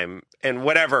crime, and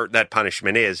whatever that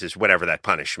punishment is whatever that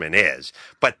punishment is.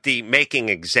 But the making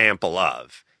example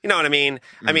of, you know what I mean?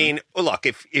 Mm-hmm. I mean, look,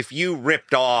 if you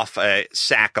ripped off a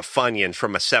sack of Funyuns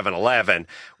from a 7-Eleven,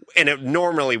 and it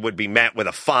normally would be met with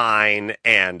a fine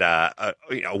and a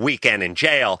weekend in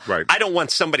jail, right. I don't want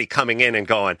somebody coming in and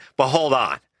going, but hold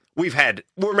on.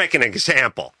 We're making an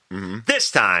example. Mm-hmm. This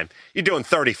time, you're doing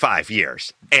 35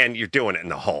 years, and you're doing it in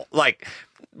the hole. Like,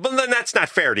 well, then that's not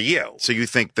fair to you. So you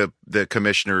think the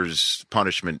commissioner's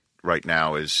punishment right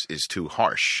now is too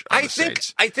harsh on the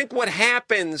Saints? I think what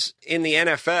happens in the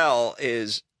NFL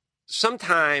is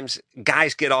sometimes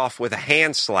guys get off with a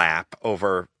hand slap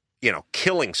over,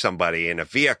 killing somebody in a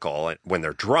vehicle when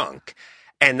they're drunk,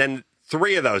 and then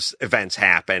 3 of those events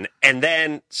happen, and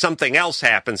then something else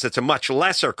happens that's a much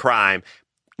lesser crime,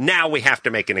 now we have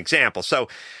to make an example. So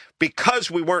because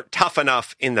we weren't tough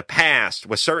enough in the past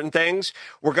with certain things,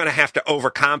 we're going to have to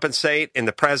overcompensate in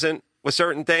the present with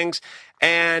certain things.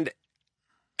 And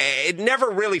it never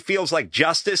really feels like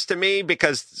justice to me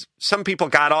because some people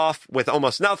got off with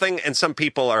almost nothing and some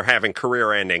people are having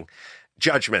career-ending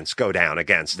judgments go down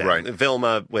against them. Right.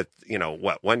 Vilma with,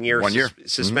 1 year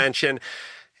suspension.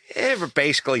 We're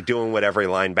basically doing what every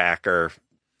linebacker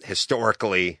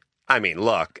historically,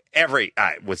 look,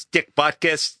 with Dick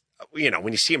Butkus,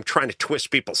 when you see him trying to twist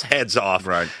people's heads off,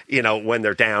 right. When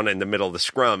they're down in the middle of the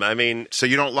scrum. So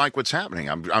you don't like what's happening.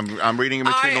 I'm reading in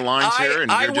between the lines here.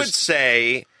 And I would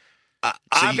say,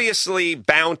 obviously,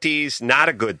 bounty's not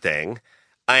a good thing.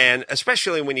 And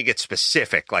especially when you get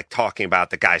specific, like talking about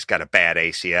the guy's got a bad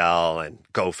ACL and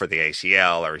go for the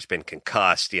ACL, or he's been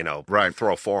concussed, right.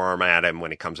 Throw a forearm at him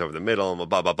when he comes over the middle and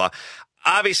blah, blah, blah.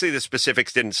 Obviously, the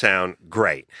specifics didn't sound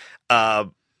great.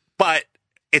 But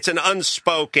it's an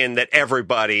unspoken that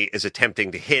everybody is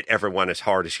attempting to hit everyone as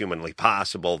hard as humanly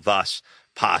possible, thus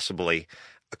possibly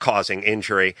causing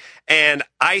injury. And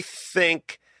I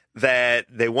think that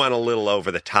they went a little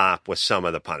over the top with some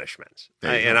of the punishments.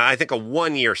 And I think a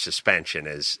 1 year suspension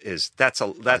that's a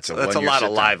lot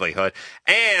of livelihood.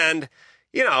 And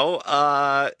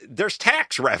there's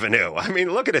tax revenue.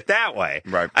 Look at it that way.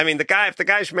 Right. If the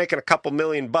guy's making a couple $1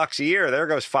 million a year, there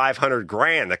goes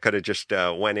 $500,000 that could have just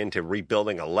went into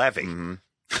rebuilding a levee. Mm-hmm.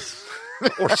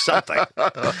 Or something.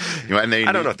 And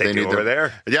I don't know what they do over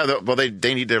there. Yeah,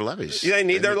 they need their levies. Yeah, they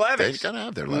need their levies. They got to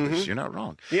have their levies. Mm-hmm. You're not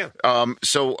wrong. Yeah.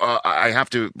 So I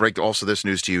have to break also this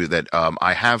news to you that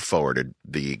I have forwarded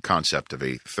the concept of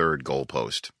a third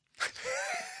goalpost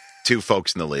to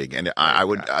folks in the league, and I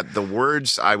would the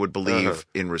words I would believe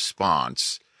in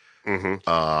response,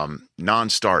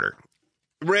 non-starter.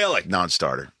 Really?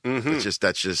 Non-starter. Mm-hmm.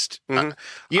 That's just. Mm-hmm.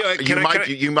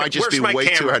 You might just be way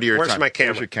too ahead of your time. Where's my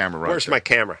camera? Where's your camera? Right Where's there. my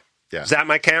camera? Yeah. Is that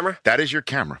my camera? That is your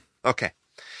camera. Okay.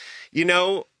 You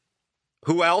know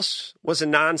who else was a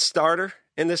non-starter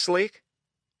in this league?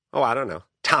 Oh, I don't know.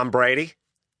 Tom Brady.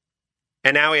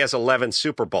 And now he has 11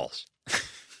 Super Bowls.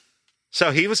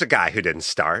 So he was a guy who didn't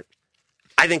start.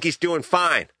 I think he's doing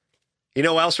fine. You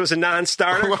know who else was a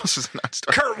non-starter? Who else was a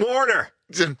non-starter? Kurt Warner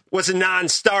was a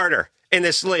non-starter in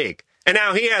this league. And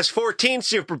now he has 14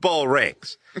 Super Bowl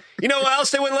rings. You know who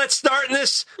else they wouldn't let start in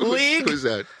this league? Who's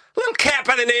that? Little cat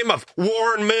by the name of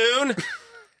Warren Moon.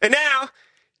 And now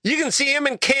you can see him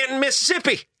in Canton,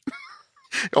 Mississippi.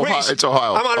 It's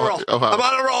Ohio. I'm on a roll. Ohio. I'm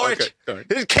on a roll, Rich. Okay. All right.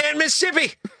 This is Canton,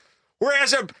 Mississippi, where he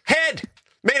has a head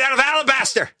made out of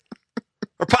alabaster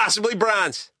or possibly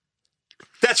bronze.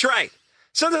 That's right.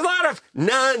 So there's a lot of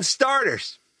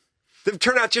non-starters that have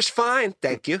turned out just fine,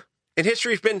 thank you. And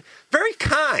history's been very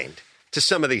kind to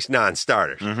some of these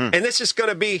non-starters. Mm-hmm. And this is going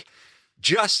to be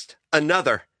just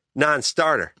another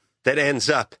non-starter that ends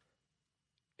up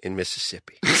in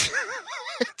Mississippi.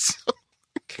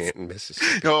 Canton,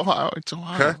 Mississippi. Ohio. It's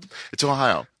Ohio. Huh? It's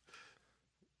Ohio.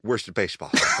 Where's the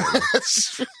baseball?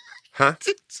 Huh?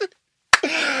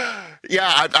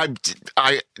 Yeah,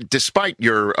 I despite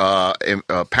your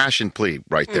passion plea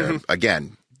right there,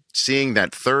 again, seeing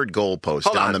that third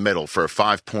goalpost down the middle for a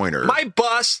 5-pointer. My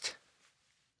bust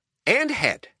and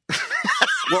head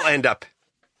will end up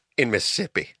in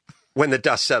Mississippi when the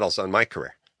dust settles on my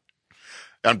career.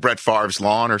 On Brett Favre's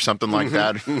lawn or something like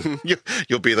that.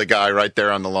 You'll be the guy right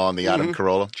there on the lawn, the Adam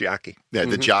Carolla. Jockey. Yeah,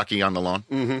 the jockey on the lawn.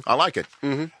 I like it.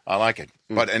 I like it.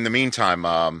 But in the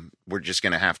meantime, we're just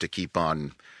going to have to keep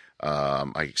on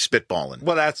spitballing.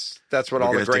 Well, that's what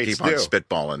all the greats do. Keep on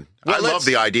spitballing. Well, I love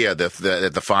the idea of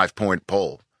the 5-point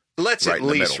poll. Let's at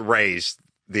least raise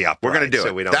the upright. We're going to do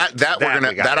so it.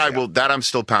 I'm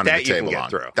still pounding the table on.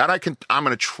 I'm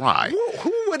going to try.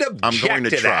 Who would object I'm going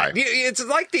to try. That? It's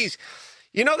like these.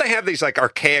 You know, they have these like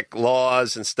archaic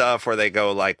laws and stuff where they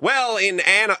go like, well, in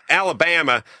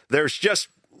Alabama, there's just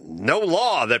no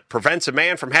law that prevents a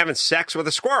man from having sex with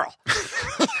a squirrel.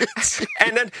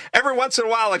 And then every once in a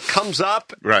while it comes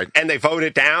up and they vote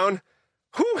it down.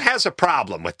 Who has a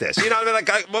problem with this? You know what I mean?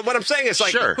 Like, what I'm saying is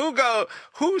like,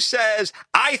 who says,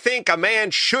 I think a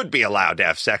man should be allowed to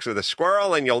have sex with a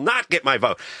squirrel and you'll not get my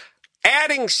vote?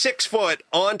 Adding 6 foot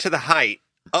onto the height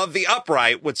of the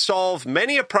upright would solve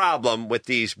many a problem with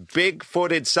these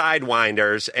big-footed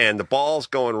sidewinders and the balls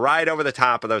going right over the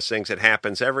top of those things. It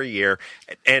happens every year.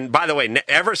 And by the way,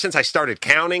 ever since I started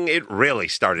counting, it really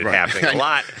started happening a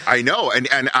lot. I know. And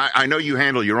I know you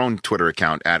handle your own Twitter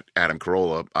account at Adam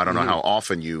Carolla. I don't know how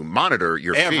often you monitor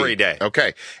your feed. Every day.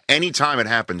 Okay. Anytime it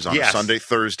happens on a Sunday,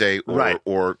 Thursday,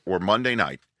 or Monday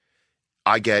night,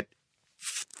 I get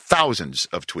thousands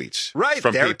of tweets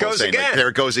from there people it goes saying, again. there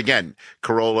it goes again.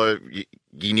 Carolla,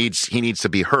 he needs to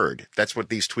be heard. That's what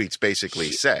these tweets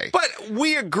basically say. But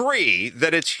we agree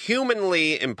that it's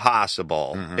humanly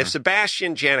impossible if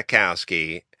Sebastian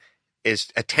Janikowski is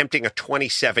attempting a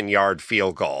 27-yard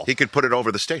field goal. He could put it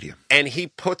over the stadium. And he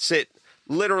puts it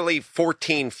literally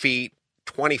 14 feet,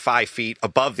 25 feet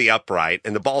above the upright,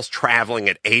 and the ball's traveling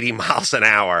at 80 miles an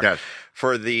hour. Yes.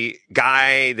 For the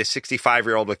guy, the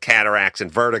 65-year-old with cataracts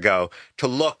and vertigo, to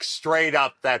look straight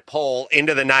up that pole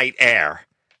into the night air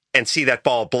and see that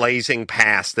ball blazing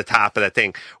past the top of that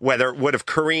thing, whether it would have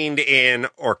careened in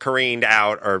or careened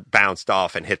out or bounced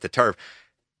off and hit the turf.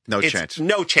 No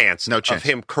chance of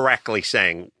him correctly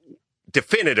saying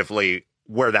definitively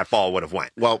where that ball would have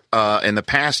went. Well, in the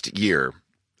past year,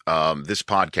 this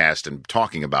podcast and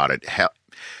talking about it,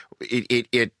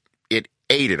 it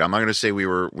aided. I'm not going to say we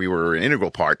were an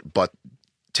integral part, but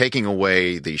taking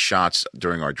away the shots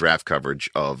during our draft coverage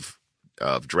of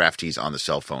draftees on the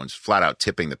cell phones, flat out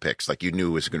tipping the picks like you knew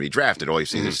it was going to be drafted. All you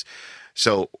see is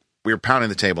so we were pounding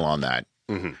the table on that.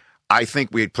 Mm-hmm. I think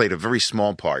we had played a very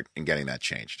small part in getting that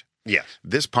changed. Yes.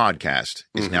 This podcast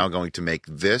is now going to make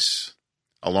this,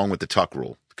 along with the tuck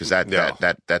rule, because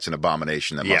that's an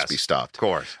abomination that must be stopped. Of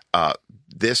course.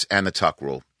 This and the tuck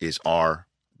rule is our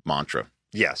mantra.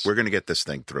 Yes. We're going to get this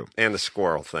thing through. And the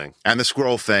squirrel thing.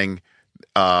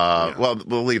 Well,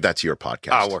 we'll leave that to your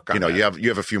podcast. I'll work on that. You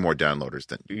have a few more downloaders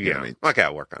than you know what I mean? Okay,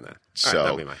 I'll work on that. So,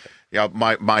 that'll be my thing. Yeah,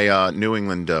 my New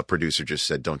England producer just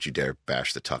said, "Don't you dare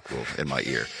bash the tuck rule" in my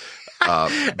ear.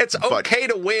 It's okay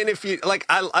to win if you like.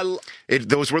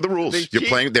 Those were the rules.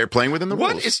 They're playing within the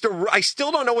rules. What is I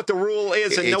still don't know what the rule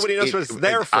is, and nobody knows what it's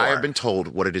there for. I have been told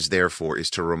what it is there for is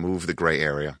to remove the gray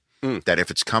area. That if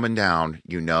it's coming down,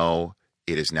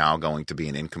 it is now going to be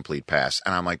an incomplete pass.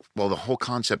 And I'm like, well, the whole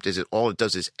concept is all it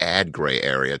does is add gray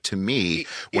area. To me,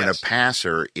 when a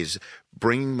passer is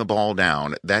bringing the ball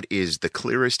down, that is the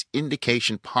clearest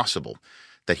indication possible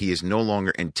that he is no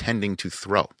longer intending to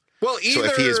throw. Well, so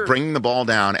if he is bringing the ball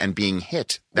down and being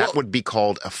hit, that would be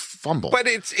called a fumble. But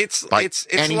it's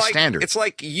any standard. It's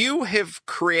like you have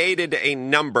created a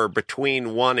number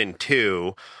between 1 and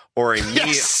 2. Or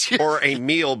a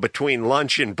meal between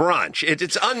lunch and brunch.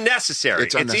 It's unnecessary.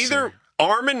 It's either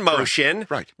arm in motion,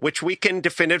 right. Which we can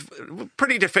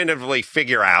pretty definitively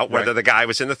figure out whether the guy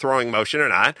was in the throwing motion or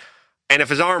not. And if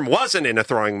his arm wasn't in a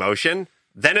throwing motion,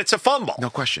 then it's a fumble. No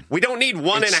question. We don't need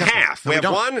one and a half. We have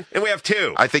one and we have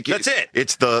two. I think that's it.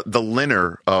 It's the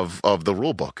linner of the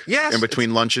rule book. Yes. In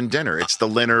between lunch and dinner. It's the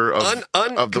linner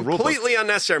of the rule book. Completely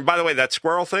unnecessary. And by the way, that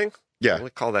squirrel thing, we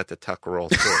call that the tuck rule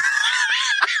too.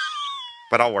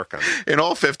 But I'll work on it. In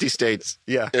all 50 states.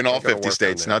 Yeah. In all 50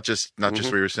 states, not just what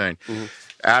you were saying. Mm-hmm.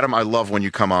 Adam, I love when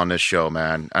you come on this show,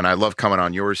 man. And I love coming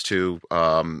on yours too.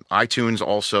 iTunes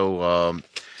also,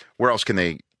 where else can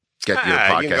they get your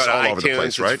podcast? All iTunes, over the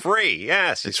place, right? It's free,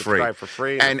 yes. It's free. For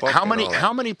free. And how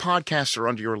many podcasts are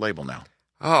under your label now?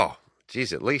 Oh,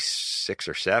 geez, at least 6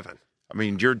 or 7. I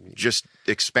mean, you're just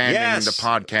expanding the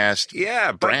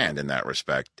podcast brand in that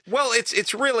respect. Well,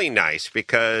 it's really nice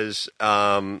because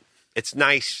it's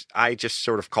nice. I just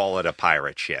sort of call it a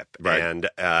pirate ship. Right. And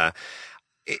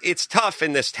it's tough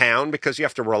in this town because you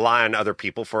have to rely on other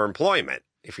people for employment.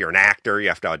 If you're an actor, you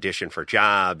have to audition for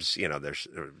jobs. There's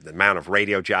the amount of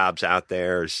radio jobs out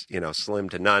there is, slim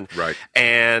to none. Right.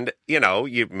 And,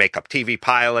 you make up TV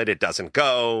pilot, it doesn't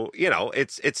go,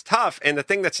 it's tough. And the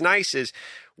thing that's nice is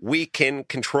we can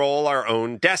control our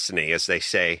own destiny, as they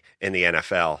say in the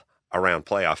NFL around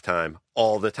playoff time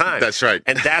all the time. That's right.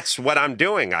 And that's what I'm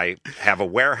doing. I have a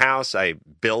warehouse. I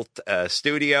built a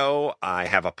studio. I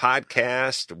have a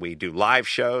podcast. We do live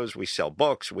shows. We sell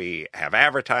books. We have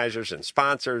advertisers and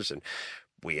sponsors. And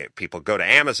people go to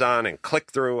Amazon and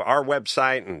click through our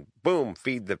website and boom,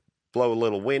 blow a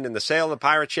little wind in the sail of the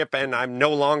pirate ship. And I'm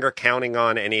no longer counting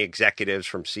on any executives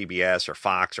from CBS or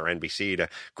Fox or NBC to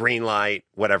greenlight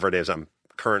whatever it is I'm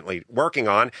currently working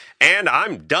on. And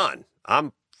I'm done.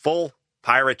 I'm full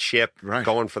pirate ship,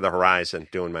 going for the horizon,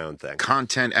 doing my own thing.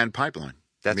 Content and pipeline.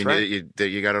 That's right.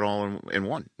 You got it all in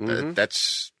one. Mm-hmm.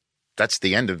 That's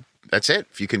the end of. That's it.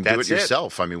 If you can do it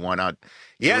yourself, I mean, why not?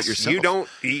 Yes, do it yourself? You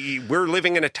don't. We're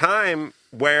living in a time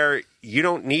where you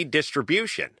don't need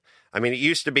distribution. I mean, it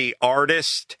used to be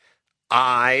artist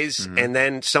eyes, and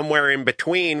then somewhere in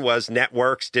between was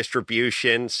networks,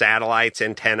 distribution, satellites,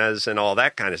 antennas, and all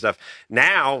that kind of stuff.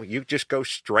 Now you just go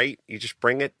straight. You just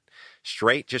bring it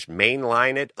straight, just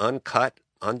mainline it, uncut,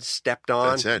 unstepped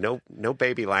on. That's it. No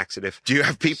baby laxative. Do you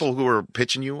have people who are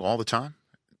pitching you all the time?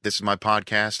 this is my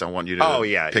podcast. I want you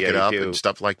to pick it up and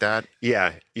stuff like that.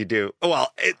 Yeah, you do.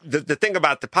 Well, the thing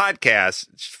about the podcast,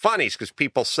 it's funny because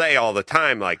people say all the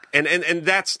time, like, and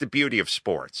that's the beauty of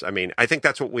sports. I mean, I think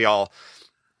that's what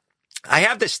I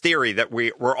have this theory that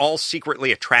we're all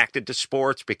secretly attracted to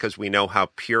sports because we know how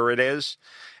pure it is,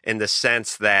 in the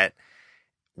sense that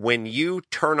when you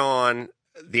turn on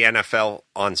the NFL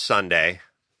on Sunday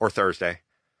or Thursday,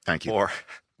 thank you, or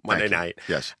Monday night,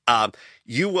 yes,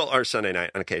 you will, or Sunday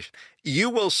night on occasion, you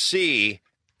will see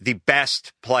the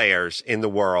best players in the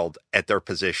world at their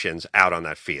positions out on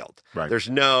that field. Right. There's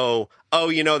no,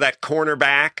 that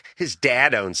cornerback, his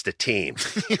dad owns the team.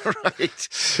 Right.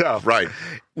 So, right.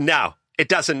 No, it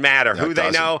doesn't matter who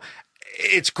they know.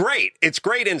 It's great. It's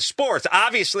great in sports.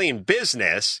 Obviously, in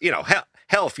business,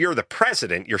 hell, if you're the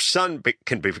president, your son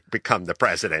can become the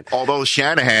president. Although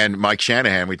Mike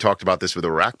Shanahan, we talked about this with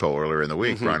Arakpo earlier in the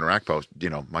week. Brian Arakpo,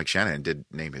 Mike Shanahan did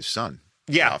name his son.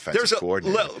 Yeah, there's a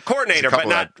coordinator,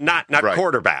 but not right.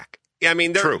 quarterback. I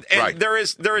mean, right. there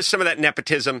is some of that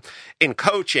nepotism in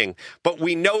coaching, but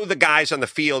we know the guys on the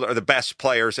field are the best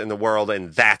players in the world,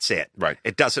 and that's it. Right.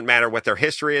 It doesn't matter what their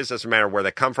history is, doesn't matter where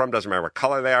they come from, doesn't matter what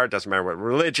color they are, doesn't matter what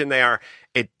religion they are.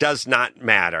 It does not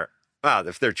matter. Well,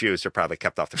 if they're Jews, they're probably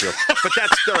kept off the field. But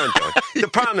that's their own doing. The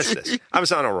problem is this. I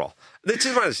was on a roll. This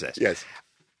is what it is. Yes.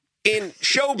 In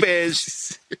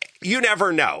showbiz, you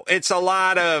never know. It's a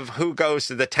lot of who goes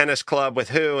to the tennis club with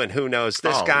who and who knows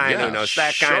this guy and who knows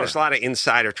that guy. There's a lot of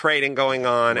insider trading going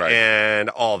on and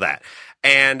all that.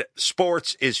 And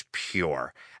sports is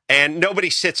pure. And nobody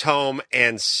sits home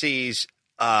and sees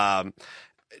Dwayne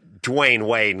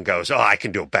Wade and goes, I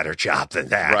can do a better job than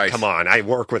that. Right. Come on, I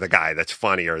work with a guy that's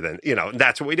funnier than,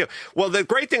 that's what we do. Well, the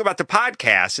great thing about the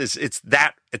podcast is it's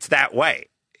that way.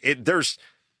 There's,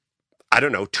 I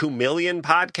don't know, 2 million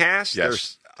podcasts.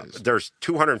 Yes. There's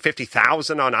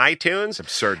 250,000 on iTunes. It's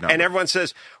absurd number. And everyone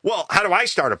says, well, how do I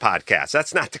start a podcast?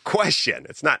 That's not the question.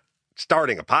 It's not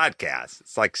starting a podcast.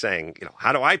 It's like saying,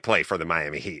 how do I play for the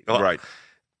Miami Heat? Well, right.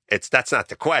 That's not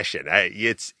the question.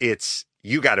 It's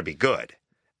you got to be good.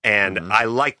 And I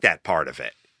like that part of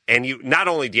it. And not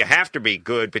only do you have to be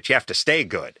good, but you have to stay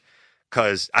good.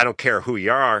 Because I don't care who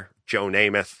you are, Joe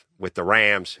Namath with the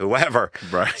Rams, whoever.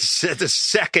 Right. The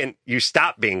second you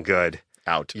stop being good,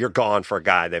 you're gone for a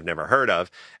guy they've never heard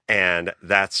of. And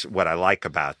that's what I like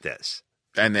about this.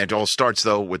 And it all starts,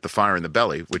 though, with the fire in the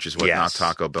belly, which is what Not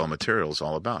Taco Bell material is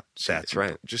all about. So that's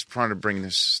right. Just trying to bring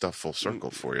this stuff full circle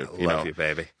for you. Love you,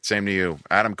 baby. Same to you.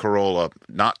 Adam Carolla,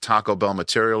 Not Taco Bell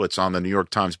material. It's on the New York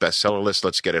Times bestseller list.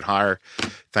 Let's get it higher.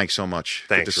 Thanks so much.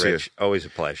 Thanks, Good to Rich. see you. Always a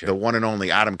pleasure. The one and only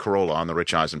Adam Carolla on the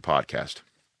Rich Eisen podcast.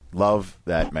 Love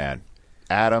that man.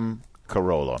 Adam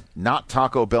Carolla. Not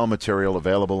Taco Bell material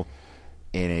available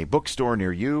in a bookstore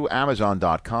near you,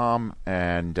 Amazon.com,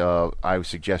 and I would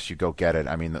suggest you go get it.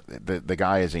 I mean, the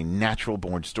guy is a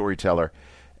natural-born storyteller,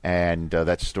 and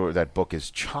that book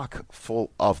is chock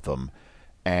full of them.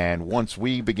 And once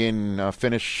we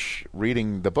finish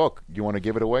reading the book, you want to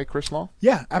give it away, Chris Law?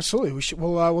 Yeah, absolutely.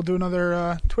 We'll do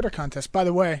another Twitter contest. By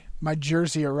the way, my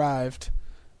jersey arrived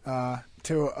I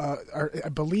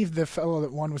believe the fellow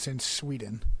that won was in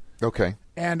Sweden. Okay.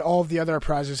 And all of the other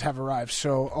prizes have arrived.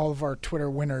 So all of our Twitter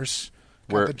winners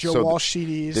got the Joe Walsh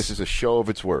CDs. This is a show of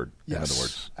its word, yes. In other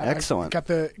words. Excellent. Got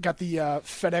the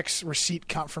FedEx receipt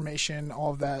confirmation,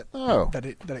 all of that. That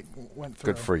it went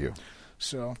through. Good for you.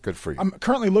 So good for you. I'm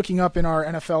currently looking up in our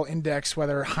NFL index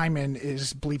whether Hyman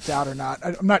is bleeped out or not.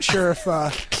 I'm not sure if I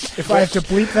have to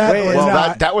bleep that or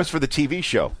not. That was for the TV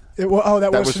show. That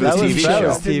was for the TV show. That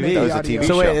was the TV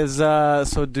show.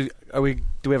 So wait,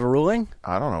 do we have a ruling?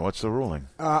 I don't know. What's the ruling?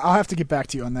 I'll have to get back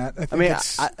to you on that.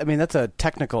 I mean that's a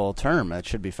technical term. That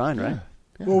should be fine, right?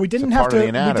 Yeah. Well, we didn't have to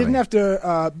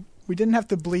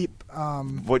bleep.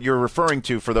 What you're referring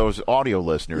to for those audio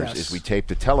listeners is we taped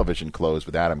a television close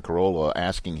with Adam Carolla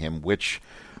asking him which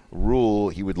rule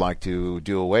he would like to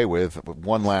do away with.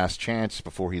 One last chance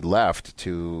before he left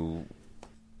to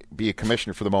be a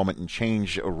commissioner for the moment and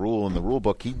change a rule in the rule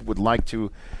book. He would like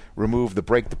to remove the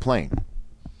break the plane.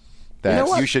 That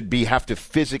you should have to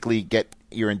physically get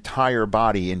your entire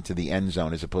body into the end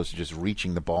zone as opposed to just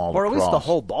reaching the ball or across. At least the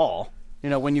whole ball.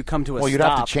 When you come to a stop. Well, you'd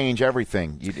have to change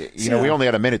everything. We only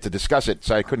had a minute to discuss it,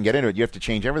 so I couldn't get into it. You have to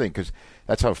change everything because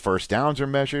that's how first downs are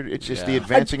measured. It's just the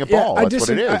advancing a ball. That's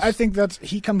what it is. I think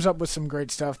he comes up with some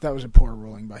great stuff. That was a poor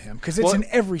ruling by him because it's in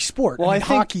every sport. Well, in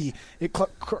hockey, it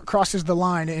crosses the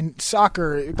line. In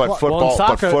soccer, but football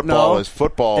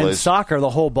is soccer, the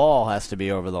whole ball has to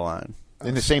be over the line.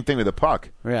 And the same thing with the puck.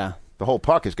 Yeah. The whole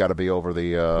puck has got to be over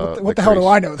the. What the hell do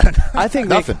I know then? I think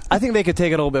nothing. I think they could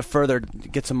take it a little bit further,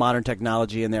 get some modern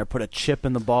technology in there, put a chip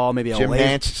in the ball, maybe Jim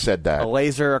Nantz said that. A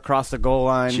laser across the goal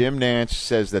line. Jim Nantz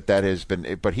says that has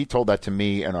been, but he told that to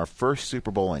me in our first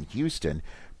Super Bowl in Houston.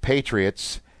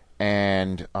 Patriots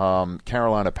and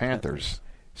Carolina Panthers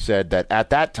said that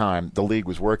at that time the league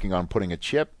was working on putting a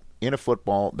chip in a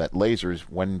football that lasers,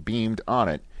 when beamed on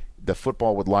it, the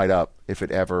football would light up if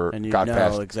it ever got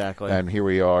past. Exactly. And here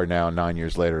we are now 9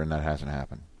 years later, and that hasn't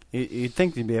happened. You'd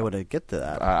think you'd be able to get to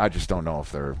that. I just don't know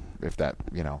if that,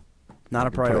 not a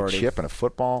priority. Put a chip in a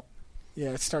football. Yeah,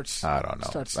 it starts. I don't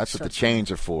know. That's what the chains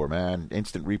are for, man.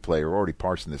 Instant replay. We're already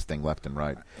parsing this thing left and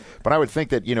right. But I would think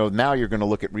that, now you're going to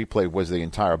look at replay, was the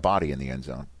entire body in the end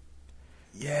zone.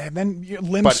 Yeah, then your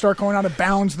limbs start going out of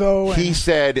bounds, though. He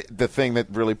said the thing that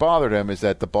really bothered him is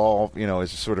that the ball,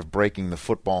 is sort of breaking the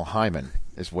football hymen,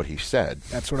 is what he said.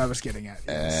 That's what I was getting at.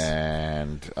 Yes.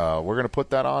 And we're going to put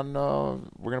that on.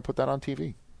 We're going to put that on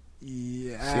TV.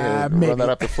 Yeah, maybe. Run that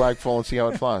up the flagpole and see how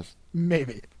it flies.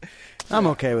 Maybe. I'm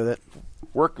okay with it.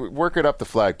 Work it up the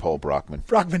flagpole, Brockman.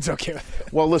 Brockman's okay with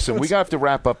it. Well, listen, we have to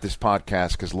wrap up this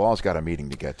podcast because Law's got a meeting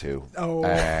to get to. Oh,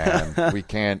 and we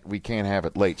can't have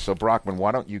it late. So, Brockman,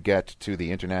 why don't you get to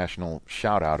the international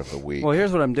shout out of the week? Well,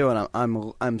 here's what I'm doing.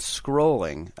 I'm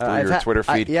scrolling through your Twitter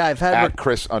feed. I've had at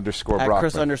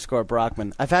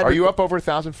Chris_Brockman. Are you up over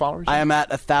 1,000 followers? I am at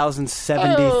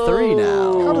 1,073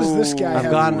 now. How does this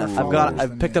guy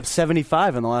I've picked up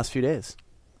 75 in the last few days.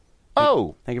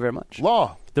 Oh, thank you very much.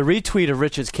 Law. The retweet of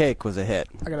Rich's cake was a hit.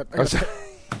 I gotta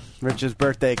Rich's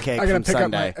birthday cake from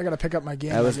Sunday. I gotta pick up my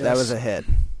game. That was a hit.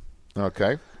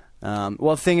 Okay. Well,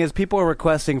 the thing is, people are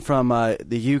requesting from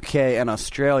the UK and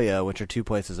Australia, which are two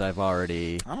places I've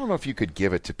already. I don't know if you could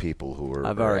give it to people who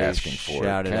are asking for it.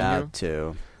 Shouted out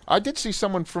to. I did see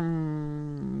someone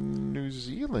from New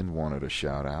Zealand wanted a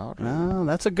shout out. Oh,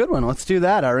 that's a good one. Let's do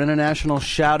that. Our international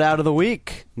shout out of the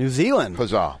week, New Zealand.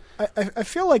 Huzzah! I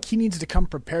feel like he needs to come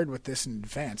prepared with this in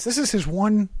advance. This is his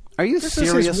one. Are you this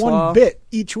serious? Is his one bit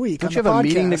each week. Don't you have a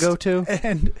meeting to go to?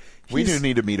 And we do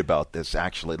need to meet about this.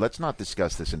 Actually, let's not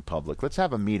discuss this in public. Let's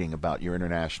have a meeting about your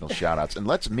international shout outs, and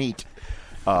let's meet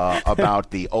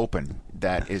about the Open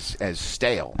that is as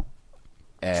stale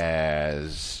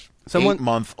as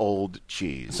 8-month-old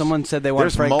cheese. Someone said they want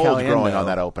There's Frank mold Caliendo. growing on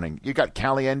that opening. You got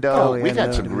Caliendo. We've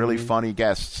had some really funny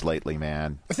guests lately,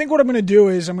 man. I think what I'm going to do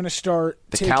is I'm going to start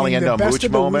taking Caliendo the best mooch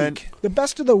of the moment. week, the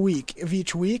best of the week of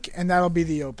each week, and that'll be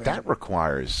the Open. That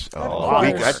requires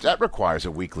that requires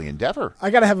a weekly endeavor. I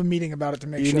got to have a meeting about it to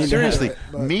make sure. Seriously,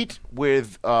 meet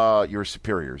with your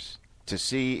superiors to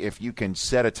see if you can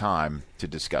set a time to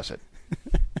discuss it.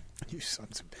 You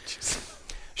sons of bitches.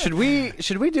 Should we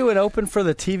do an Open for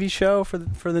the TV show for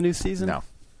the new season? No,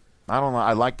 I don't know.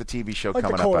 I like the TV show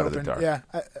coming up out of the dark. Yeah,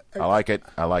 I like it.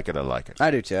 I like it.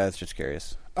 I do too. I was just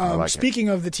curious. Speaking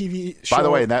of the TV show, by the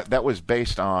way, that was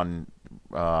based on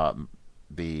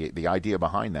the idea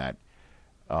behind that.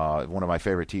 One of my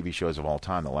favorite TV shows of all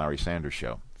time, the Larry Sanders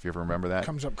Show. If you ever remember that,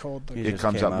 comes up cold. It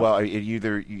comes up. Well,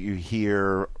 either you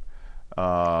hear.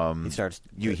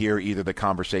 You hear either the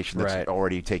conversation that's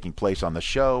already taking place on the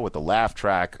show with the laugh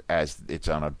track as it's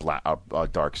on a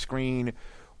dark screen,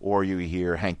 or you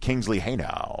hear Hank Kingsley, "Hey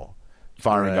now,"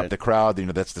 firing up the crowd.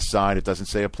 That's the sign. It doesn't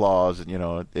say applause.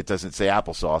 It doesn't say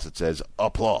applesauce. It says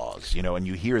applause. And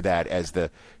you hear that as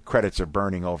the credits are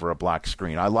burning over a black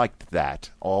screen. I liked that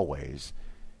always.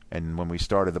 And when we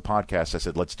started the podcast, I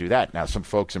said, "Let's do that." Now, some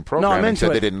folks in programming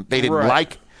said they didn't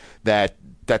like that.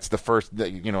 That's the first,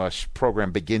 a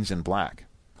program begins in black.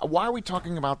 Why are we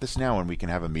talking about this now when we can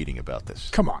have a meeting about this?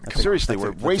 Come on. Seriously,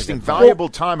 we're wasting valuable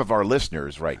time of our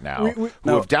listeners right now who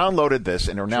have downloaded this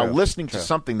and are now listening to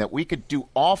something that we could do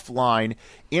offline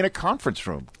in a conference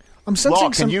room. I'm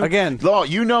sensing Law,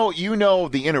 you know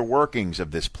the inner workings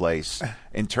of this place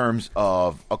in terms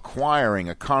of acquiring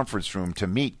a conference room to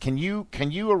meet. Can you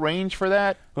arrange for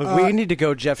that? Look, we need to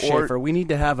go, Jeff Schaefer. We need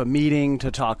to have a meeting to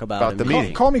talk about the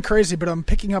meeting. Call me crazy, but I'm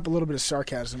picking up a little bit of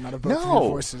sarcasm out of both of your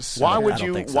voices. So why would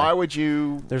you? So. Why would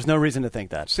you? There's no reason to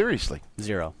think that. Seriously,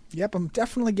 zero. Yep, I'm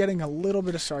definitely getting a little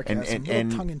bit of sarcasm, a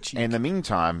little tongue in cheek. In the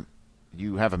meantime,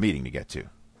 you have a meeting to get to.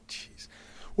 Jeez.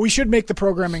 We should make the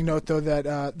programming note, though, that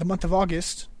the month of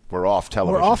August, we're off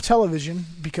television. We're off television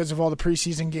because of all the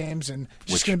preseason games, and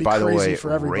it's just going to be crazy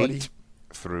for everybody. Rate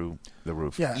through the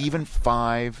roof. Yeah. Even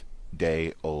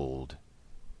 5-day-old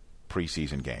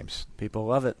preseason games. People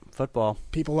love it. Football.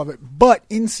 People love it. But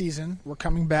in season, we're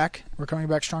coming back. We're coming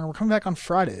back stronger. We're coming back on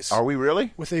Fridays. Are we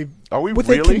really?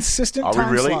 A consistent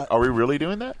time slot. Are we really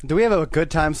doing that? Do we have a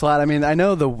good time slot? I mean, I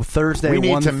know the Thursday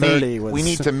 1:30 was. We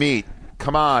need to meet.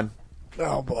 Come on.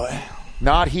 Oh, boy.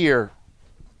 Not here.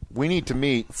 We need to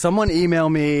meet. Someone email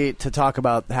me to talk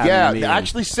about having a meeting.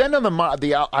 Actually send them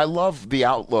the I love the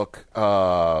Outlook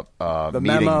meeting,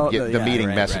 memo, meeting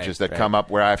messages that come up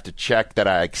where I have to check that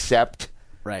I accept.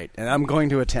 Right, and I'm going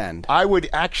to attend. I would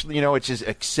actually, it's just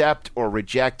accept or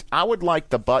reject. I would like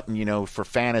the button, for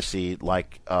fantasy,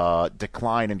 like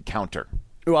decline and counter.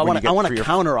 Ooh, I want a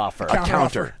counter offer. A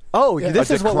counter. Oh,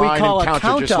 this is what we call a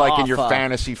counter just like offer. in your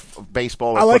fantasy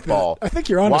baseball or I like football. That. I think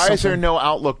you're on. Why is there no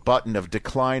Outlook button of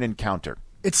decline and counter?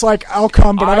 It's like I'll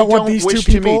come, but I don't want these two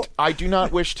people. I do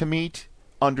not wish to meet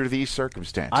under these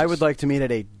circumstances. I would like to meet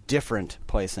at a different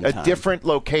place and time. A different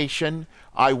location.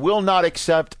 I will not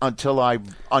accept until I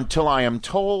am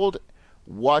told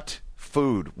what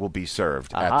food will be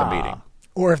served at the meeting.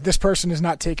 Or if this person is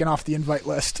not taken off the invite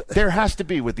list. There has to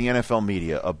be, with the NFL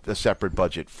media, a separate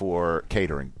budget for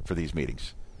catering for these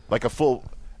meetings. Like a full...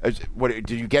 Did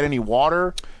you get any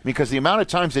water? Because the amount of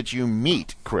times that you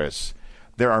meet, Chris,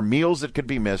 there are meals that could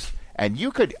be missed, and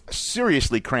you could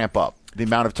seriously cramp up the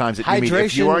amount of times that you meet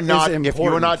if you are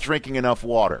not drinking enough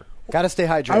water. Got to stay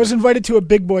hydrated. I was invited to a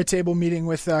big boy table meeting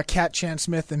with Kat Chan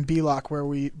Smith and B-Lock where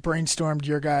we brainstormed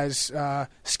your guys'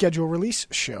 schedule release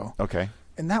show. Okay.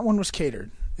 And that one was catered.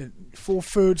 Full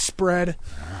food spread,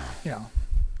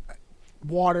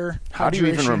 water, hydration. How do you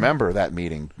even remember that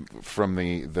meeting from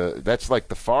the that's like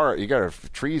the you got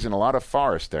trees and a lot of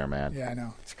forest there, man. Yeah, I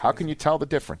know. How can you tell the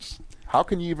difference? How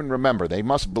can you even remember? They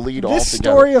must bleed all together. This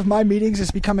story of my meetings is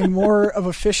becoming more of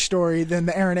a fish story than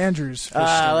the Aaron Andrews fish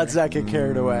story. Let's not get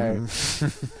carried away.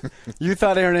 You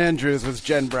thought Aaron Andrews was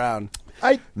Jen Brown.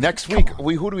 Next week,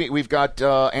 we've got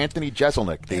Anthony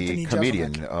Jeselnik, the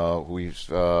comedian.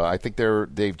 I think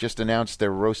they've just announced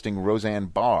they're roasting Roseanne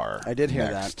Barr. I did hear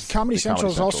that. Comedy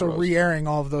Central is also re-airing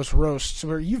all of those roasts.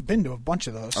 Where you've been to a bunch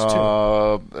of those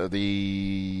too. Did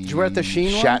you were at the Sheen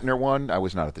Shatner one? I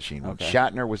was not at the Sheen one.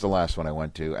 Shatner was the last one I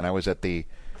went to, and I was at the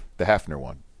Hefner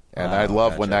one. And I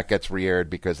love when that gets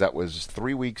re-aired because that was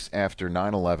 3 weeks after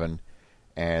 9/11.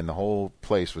 And the whole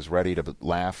place was ready to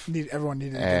laugh. Everyone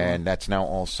needed to And that's now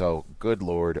also, good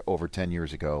Lord, over 10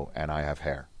 years ago, and I have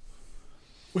hair.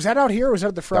 Was that out here or was that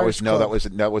at the Friars Club? That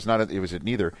was not. It was at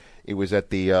neither. It was at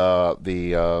the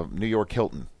New York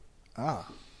Hilton.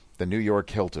 The New York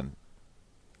Hilton.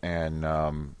 And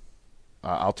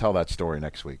I'll tell that story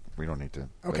next week. We don't need to.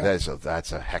 Okay.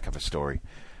 That's a heck of a story.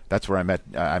 That's where I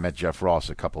met Jeff Ross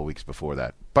a couple of weeks before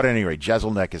that. But anyway,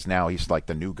 Jeselnik he's like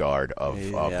the new guard of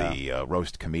the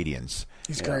roast comedians.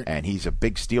 He's great. And he's a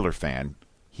big Steeler fan.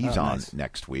 He's on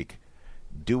next week.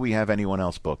 Do we have anyone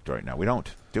else booked right now? We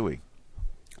don't, do we?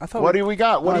 What do we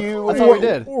got? I thought we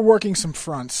did. We're working some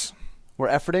fronts. We're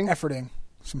efforting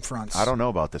some fronts. I don't know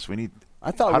about this. Do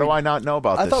I not know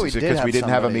about this? Thought Is it because we didn't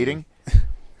have a meeting?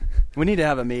 We need to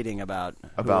have a meeting about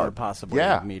who we're possibly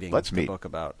meeting. Let's meet. Book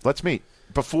about. Let's meet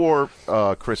before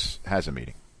Chris has a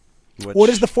meeting. It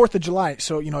is the 4th of July,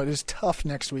 so it is tough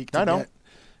next week to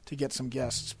get some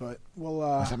guests. But we'll.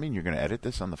 Does that mean you're going to edit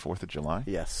this on the 4th of July?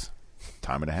 Yes.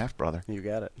 Time and a half, brother. You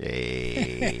got it.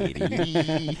 Hey.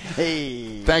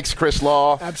 Thanks, Chris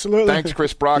Law. Absolutely. Thanks,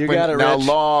 Chris Brockman. You got it, now, Rich.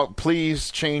 Law,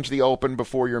 please change the open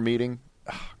before your meeting.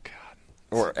 Oh, God.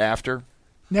 Or after.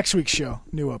 Next week's show,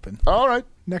 new open. All right.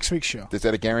 Next week's show. Is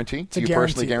that a guarantee? Do you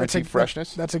personally guarantee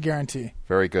freshness? That's a guarantee.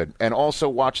 Very good. And also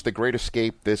watch The Great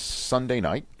Escape this Sunday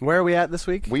night. Where are we at this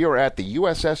week? We are at the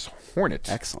USS Hornet.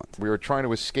 Excellent. We are trying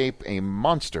to escape a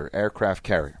monster aircraft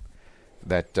carrier.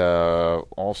 That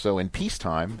also in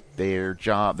peacetime,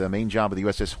 the main job of the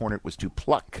USS Hornet was to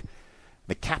pluck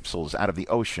the capsules out of the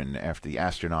ocean after the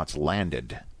astronauts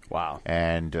landed. Wow.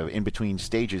 And in between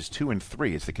stages 2 and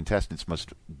 3, as the contestants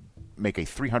must make a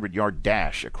 300-yard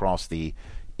dash across the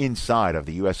inside of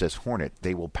the USS Hornet,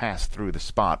 they will pass through the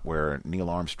spot where Neil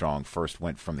Armstrong first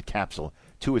went from the capsule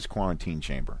to his quarantine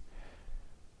chamber.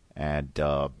 And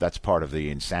that's part of the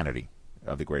insanity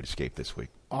of The Great Escape this week.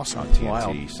 Awesome. On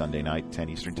TNT, Sunday night, 10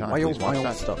 Eastern Time. Please watch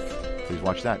that stuff. Please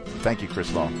watch that. Thank you,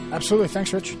 Chris Law. Absolutely.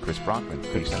 Thanks, Rich. Chris Brockman.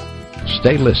 Peace out.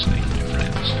 Stay listening